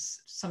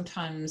 because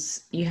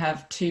sometimes you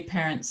have two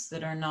parents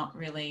that are not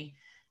really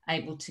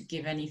able to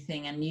give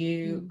anything, and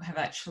you have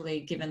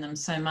actually given them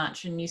so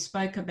much. And you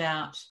spoke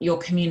about your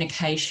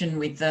communication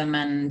with them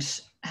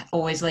and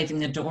always leaving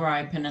the door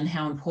open, and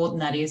how important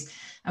that is.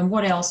 And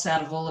what else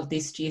out of all of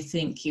this do you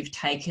think you've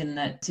taken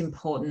that's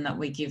important that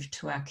we give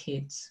to our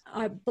kids?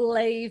 I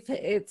believe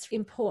it's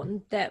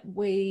important that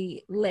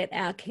we let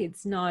our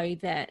kids know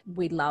that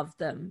we love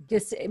them.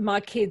 Just my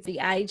kids, the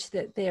age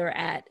that they're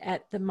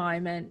at the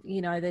moment,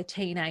 they're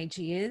teenage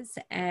years,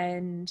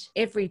 and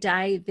every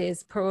day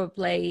there's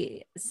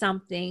probably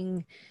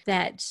something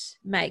that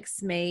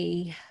makes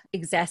me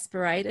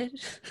exasperated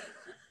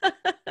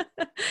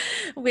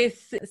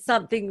with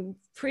something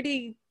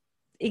pretty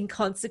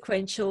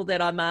inconsequential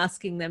that I'm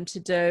asking them to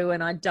do,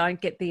 and I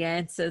don't get the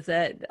answer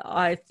that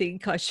I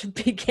think I should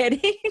be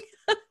getting.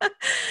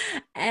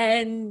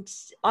 And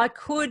I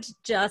could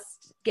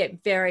just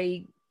get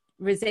very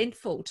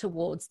resentful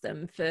towards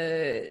them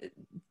for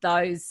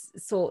those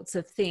sorts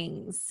of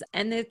things.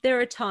 And there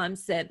are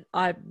times that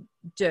I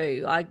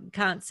do. I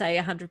can't say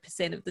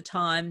 100% of the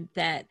time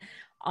that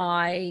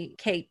I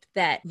keep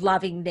that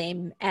loving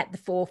them at the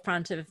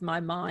forefront of my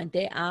mind.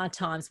 There are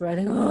times where I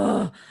think,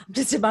 oh, I'm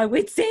just at my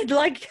wit's end,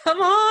 like,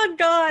 come on,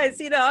 guys,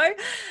 you know.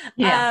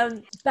 Yeah.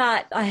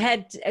 But I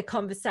had a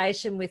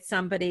conversation with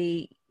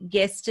somebody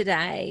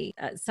yesterday,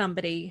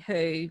 somebody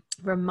who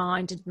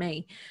reminded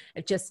me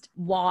of just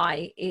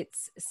why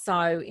it's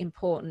so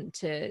important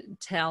to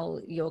tell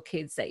your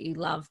kids that you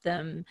love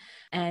them.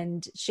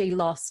 And she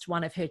lost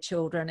one of her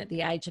children at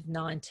the age of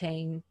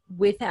 19.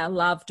 With our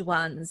loved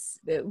ones,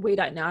 we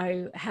don't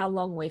know how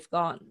long we've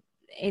got,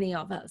 any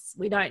of us.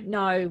 We don't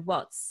know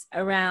what's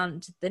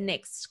around the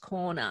next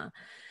corner.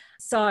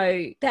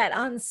 So that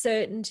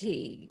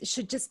uncertainty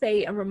should just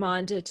be a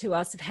reminder to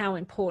us of how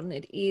important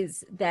it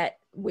is that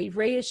we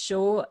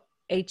reassure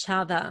each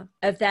other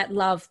of that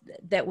love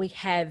that we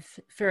have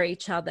for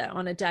each other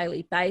on a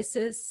daily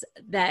basis,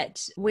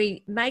 that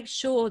we make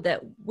sure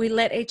that we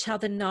let each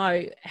other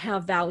know how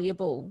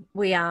valuable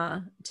we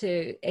are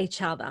to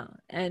each other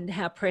and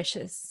how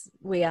precious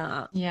we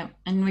are. Yeah,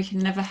 and we can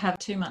never have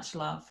too much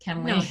love,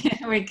 can we?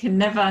 No. We can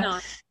never... No.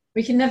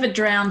 We can never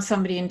drown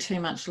somebody in too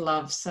much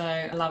love. So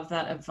I love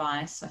that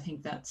advice. I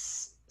think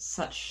that's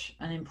such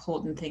an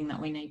important thing that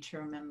we need to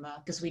remember,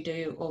 because we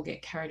do all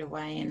get carried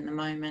away in the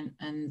moment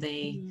and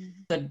the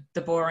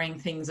boring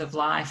things of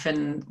life,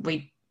 and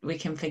we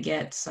can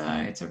forget. So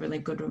it's a really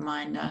good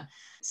reminder.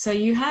 So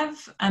you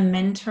have a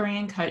mentoring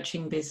and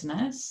coaching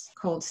business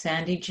called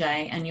Sandy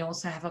J, and you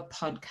also have a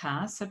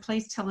podcast. So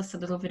please tell us a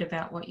little bit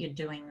about what you're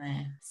doing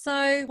there.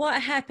 So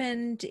what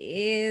happened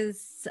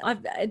is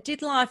I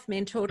did life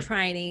mentor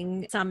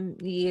training some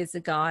years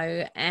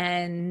ago,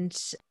 and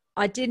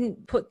I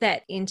didn't put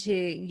that into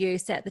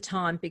use at the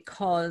time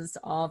because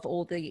of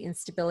all the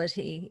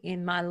instability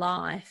in my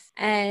life.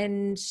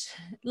 And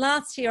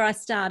last year I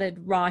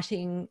started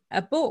writing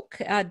a book.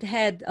 I'd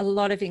had a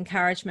lot of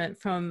encouragement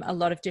from a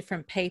lot of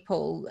different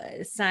people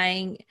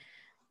saying,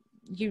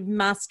 you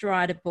must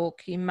write a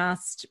book. You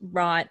must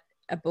write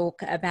a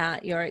book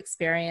about your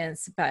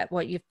experience, about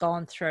what you've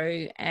gone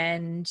through,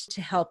 and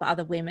to help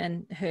other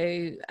women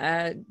who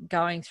are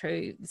going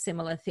through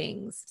similar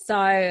things. So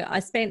I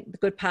spent the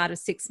good part of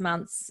 6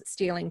 months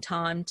stealing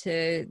time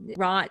to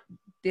write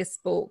this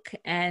book,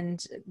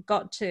 and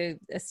got to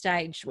a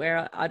stage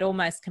where I'd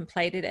almost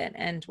completed it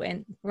and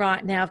went,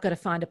 right, now I've got to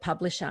find a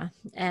publisher.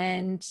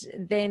 And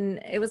then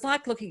it was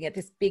like looking at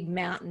this big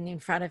mountain in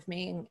front of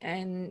me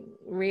and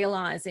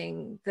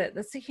realizing that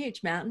that's a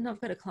huge mountain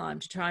I've got to climb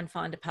to try and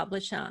find a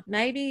publisher.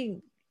 Maybe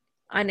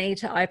I need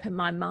to open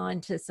my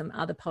mind to some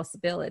other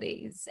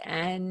possibilities.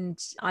 And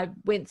I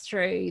went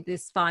through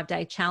this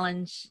 5-day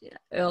challenge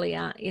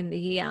earlier in the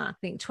year. I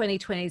think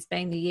 2020 has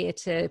been the year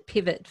to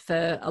pivot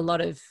for a lot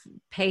of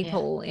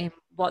people in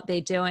what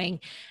they're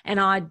doing. And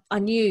I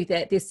knew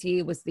that this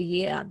year was the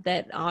year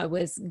that I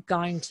was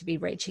going to be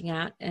reaching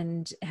out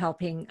and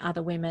helping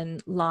other women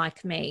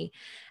like me.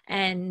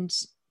 And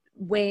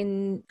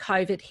when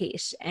COVID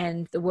hit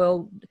and the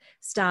world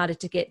started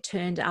to get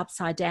turned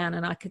upside down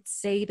and I could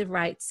see the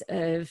rates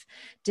of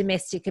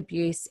domestic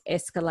abuse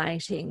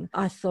escalating,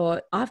 I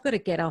thought, I've got to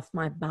get off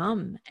my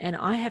bum and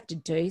I have to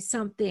do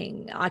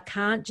something. I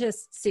can't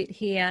just sit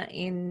here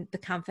in the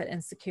comfort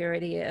and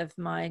security of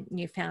my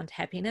newfound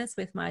happiness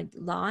with my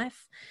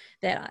life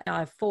that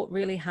I've fought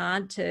really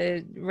hard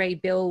to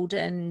rebuild,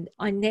 and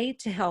I need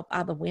to help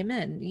other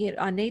women.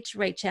 I need to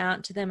reach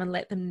out to them and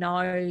let them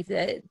know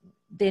that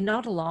they're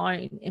not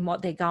alone in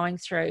what they're going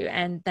through,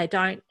 and they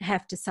don't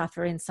have to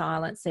suffer in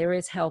silence. There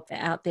is help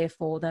out there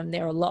for them.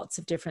 There are lots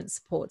of different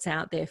supports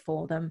out there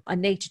for them. I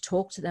need to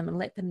talk to them and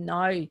let them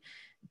know,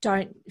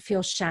 don't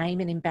feel shame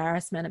and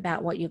embarrassment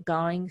about what you're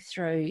going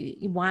through.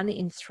 1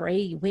 in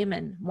 3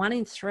 women, 1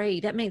 in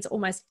 3, that means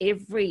almost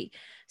every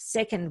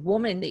second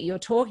woman that you're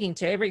talking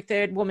to, every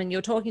third woman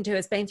you're talking to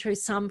has been through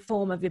some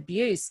form of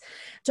abuse.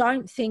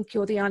 Don't think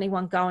you're the only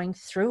one going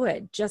through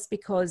it just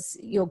because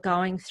you're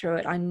going through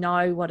it. I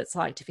know what it's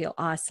like to feel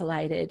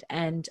isolated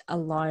and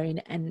alone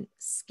and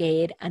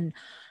scared and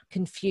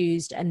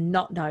confused and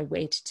not know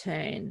where to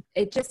turn.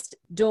 It just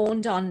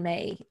dawned on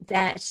me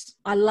that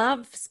I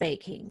love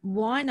speaking.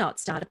 Why not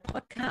start a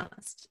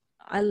podcast?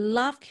 I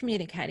love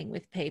communicating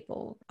with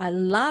people. I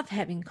love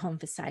having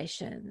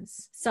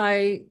conversations. So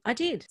I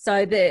did.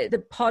 So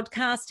the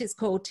podcast is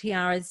called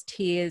Tiaras,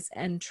 Tears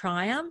and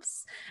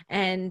Triumphs,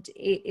 and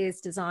it is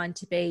designed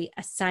to be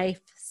a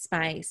safe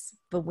space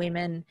for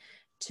women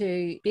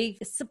to be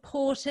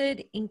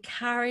supported,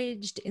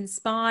 encouraged,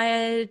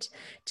 inspired,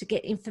 to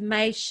get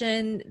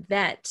information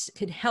that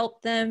could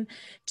help them,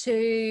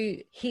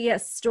 to hear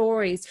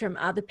stories from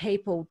other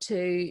people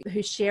who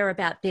share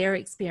about their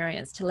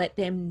experience, to let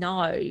them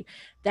know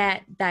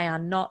that they are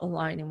not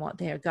alone in what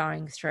they're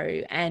going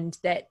through, and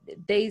that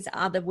these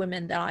other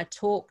women that I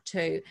talk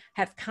to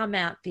have come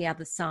out the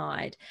other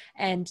side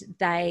and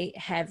they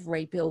have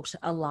rebuilt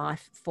a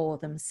life for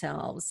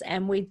themselves.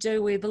 And we're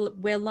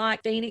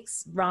like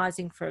Phoenix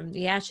rising from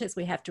the ashes.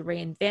 We have to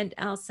reinvent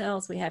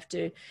ourselves. We have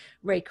to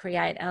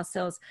recreate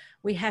ourselves.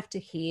 We have to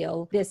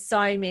heal. There's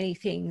so many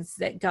things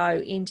that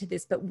go into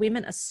this, but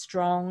women are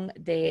strong,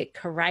 they're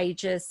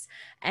courageous,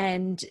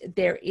 and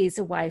there is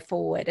a way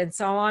forward. And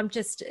so I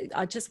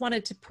just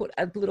wanted to put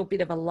a little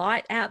bit of a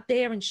light out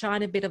there and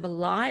shine a bit of a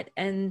light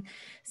and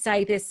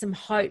say there's some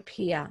hope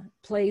here.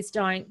 Please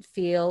don't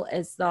feel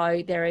as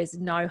though there is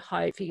no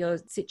hope for your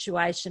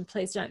situation.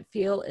 Please don't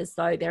feel as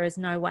though there is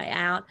no way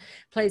out.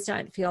 Please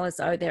don't feel as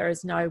though there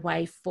is no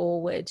way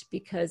forward,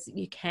 because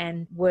you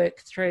can work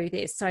through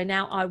this. So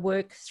now I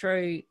work through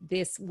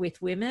this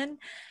with women,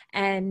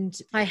 and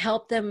I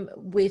help them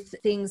with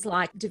things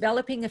like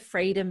developing a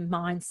freedom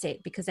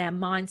mindset, because our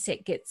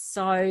mindset gets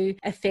so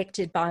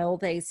affected by all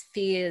these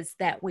fears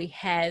that we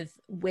have,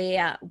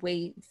 where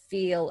we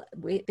feel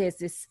there's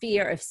this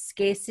fear of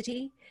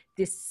scarcity,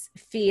 this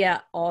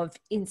fear of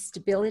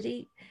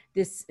instability,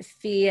 this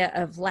fear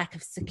of lack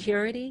of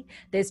security.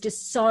 There's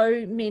just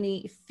so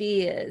many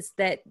fears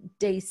that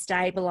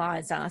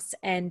destabilize us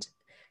and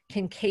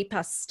can keep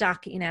us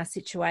stuck in our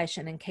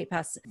situation and keep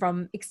us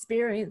from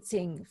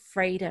experiencing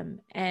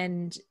freedom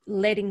and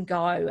letting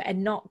go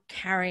and not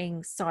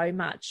carrying so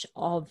much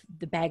of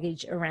the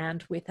baggage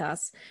around with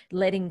us,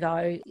 letting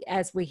go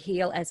as we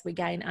heal, as we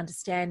gain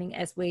understanding,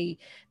 as we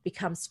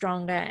become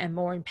stronger and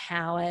more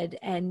empowered.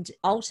 And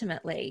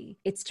ultimately,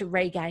 it's to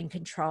regain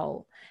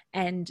control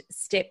and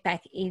step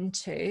back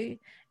into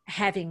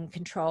having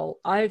control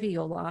over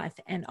your life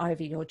and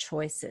over your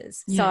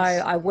choices. Yes. So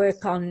I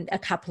work on a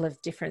couple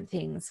of different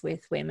things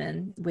with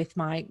women with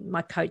my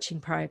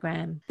coaching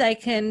program. They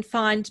can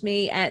find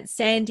me at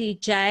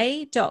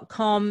sandyj.com.au,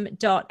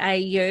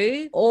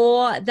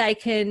 or they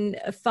can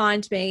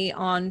find me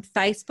on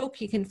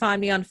Facebook. You can find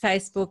me on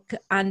Facebook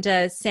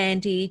under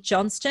Sandy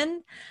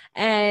Johnston,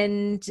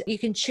 and you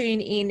can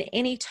tune in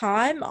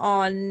anytime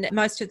on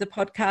most of the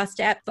podcast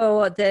app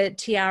for the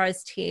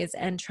Tiaras, Tears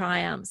and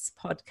Triumphs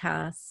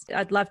podcast.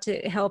 I'd love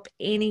to help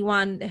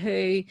anyone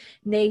who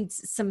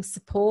needs some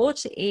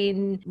support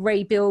in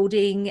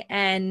rebuilding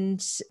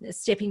and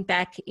stepping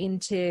back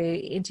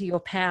into your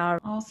power.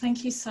 Oh,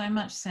 thank you so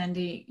much,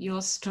 Sandy.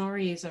 Your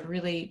story is a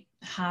really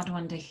hard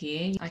one to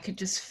hear. I could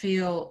just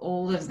feel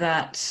all of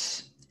that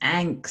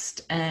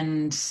angst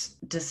and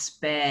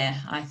despair,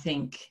 I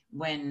think,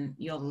 when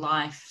your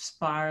life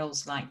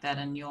spirals like that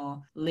and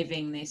you're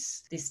living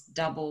this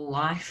double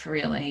life,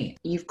 really.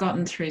 You've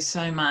gotten through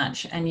so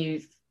much, and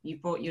you've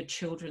brought your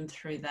children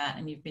through that,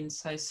 and you've been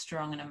so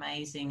strong and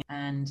amazing,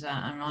 and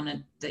I'm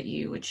honoured that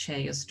you would share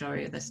your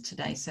story with us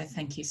today. So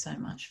thank you so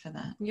much for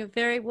that. You're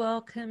very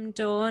welcome,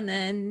 Dawn,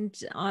 and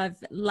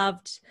I've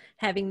loved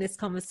having this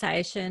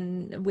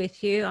conversation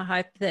with you. I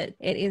hope that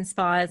it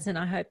inspires, and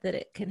I hope that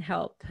it can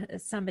help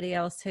somebody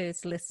else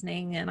who's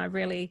listening, and I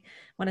really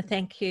want to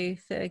thank you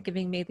for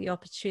giving me the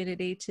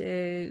opportunity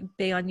to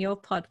be on your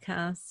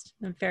podcast.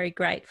 I'm very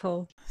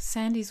grateful.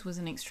 Sandy's was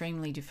an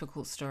extremely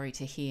difficult story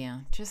to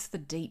hear. Just the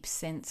deep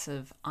sense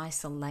of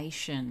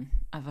isolation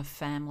of a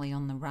family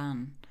on the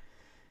run.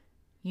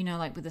 You know,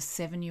 like with a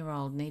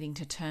 7-year-old needing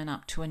to turn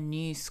up to a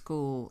new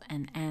school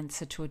and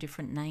answer to a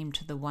different name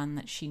to the one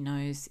that she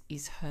knows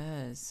is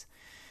hers.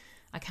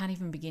 I can't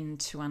even begin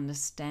to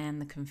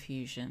understand the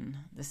confusion,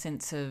 the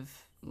sense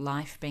of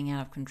life being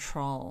out of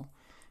control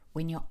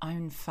when your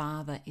own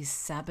father is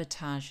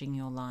sabotaging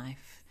your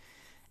life.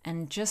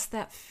 And just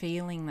that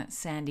feeling that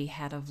Sandy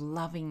had of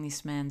loving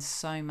this man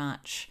so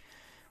much,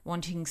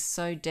 wanting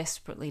so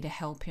desperately to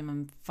help him,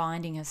 and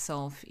finding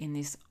herself in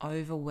this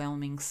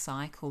overwhelming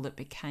cycle that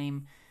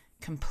became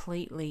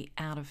completely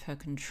out of her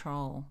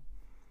control.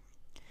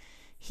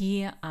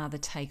 Here are the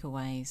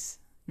takeaways.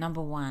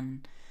 Number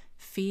 1,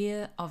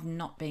 fear of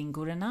not being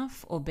good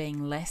enough or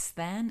being less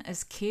than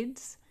as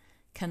kids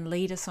can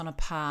lead us on a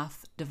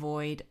path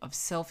devoid of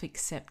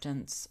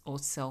self-acceptance or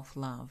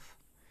self-love.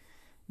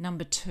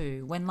 Number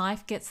 2, when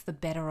life gets the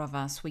better of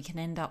us, we can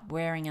end up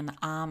wearing an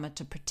armor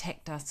to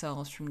protect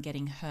ourselves from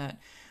getting hurt,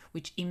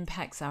 which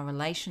impacts our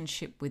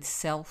relationship with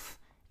self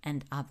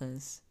and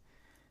others.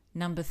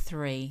 Number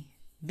 3,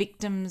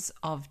 victims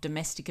of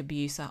domestic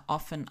abuse are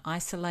often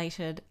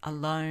isolated,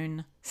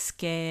 alone,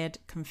 scared,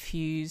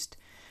 confused,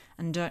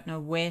 and don't know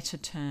where to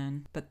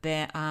turn, but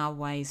there are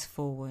ways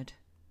forward.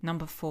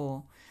 Number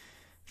 4,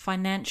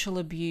 financial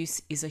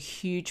abuse is a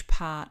huge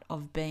part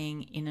of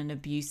being in an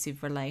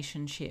abusive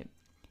relationship.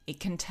 It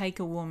can take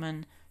a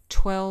woman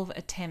 12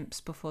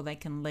 attempts before they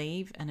can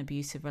leave an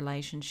abusive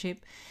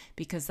relationship,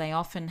 because they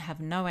often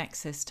have no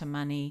access to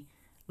money,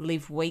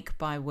 live week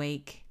by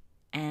week,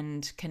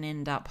 and can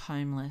end up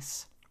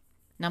homeless.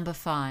 Number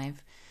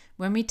 5,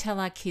 when we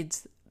tell our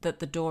kids that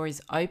the door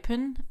is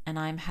open and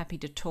I'm happy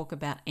to talk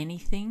about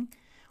anything,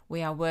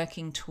 we are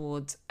working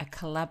towards a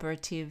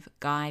collaborative,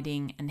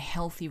 guiding, and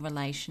healthy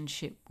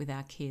relationship with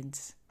our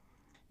kids.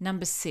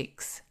 Number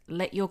 6,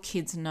 let your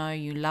kids know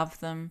you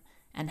love them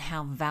and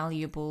how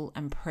valuable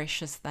and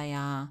precious they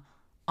are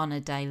on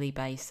a daily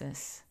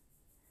basis.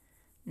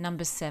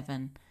 Number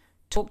 7,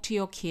 talk to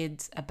your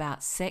kids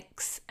about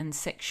sex and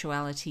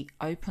sexuality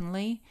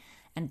openly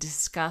and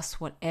discuss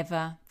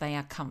whatever they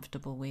are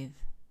comfortable with.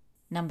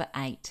 Number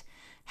 8,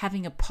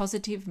 having a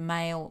positive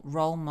male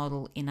role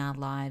model in our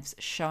lives,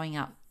 showing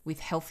up with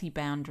healthy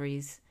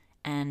boundaries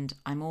and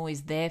I'm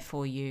always there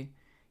for you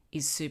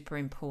is super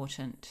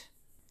important.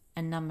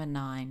 And number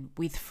 9,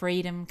 with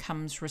freedom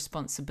comes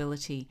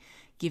responsibility.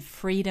 Give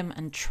freedom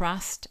and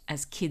trust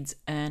as kids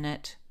earn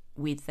it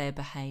with their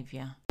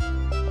behaviour.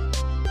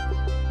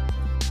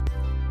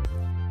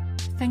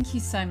 Thank you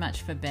so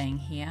much for being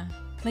here.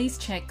 Please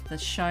check the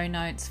show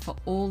notes for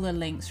all the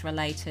links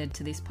related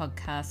to this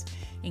podcast,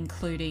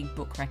 including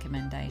book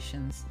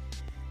recommendations.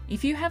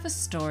 If you have a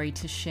story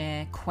to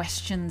share,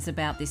 questions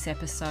about this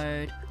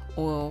episode,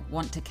 or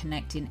want to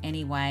connect in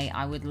any way,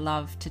 I would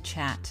love to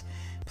chat.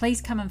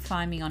 Please come and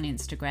find me on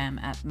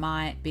Instagram at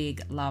My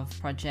Big Love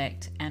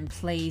Project, and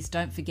please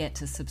don't forget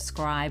to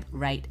subscribe,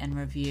 rate and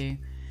review.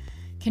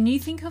 Can you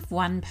think of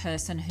one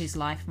person whose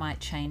life might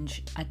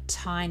change a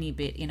tiny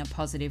bit in a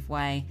positive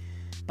way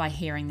by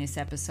hearing this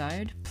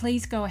episode?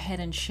 Please go ahead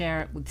and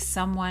share it with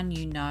someone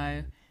you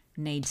know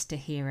needs to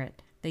hear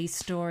it. These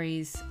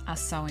stories are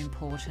so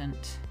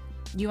important.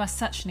 You are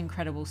such an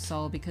incredible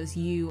soul because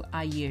you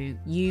are you.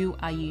 You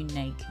are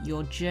unique.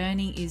 Your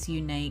journey is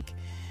unique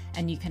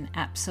and you can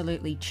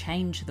absolutely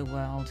change the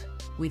world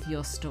with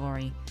your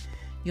story.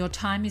 Your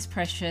time is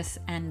precious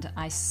and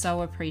I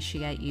so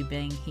appreciate you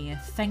being here.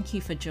 Thank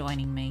you for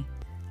joining me.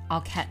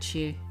 I'll catch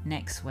you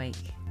next week.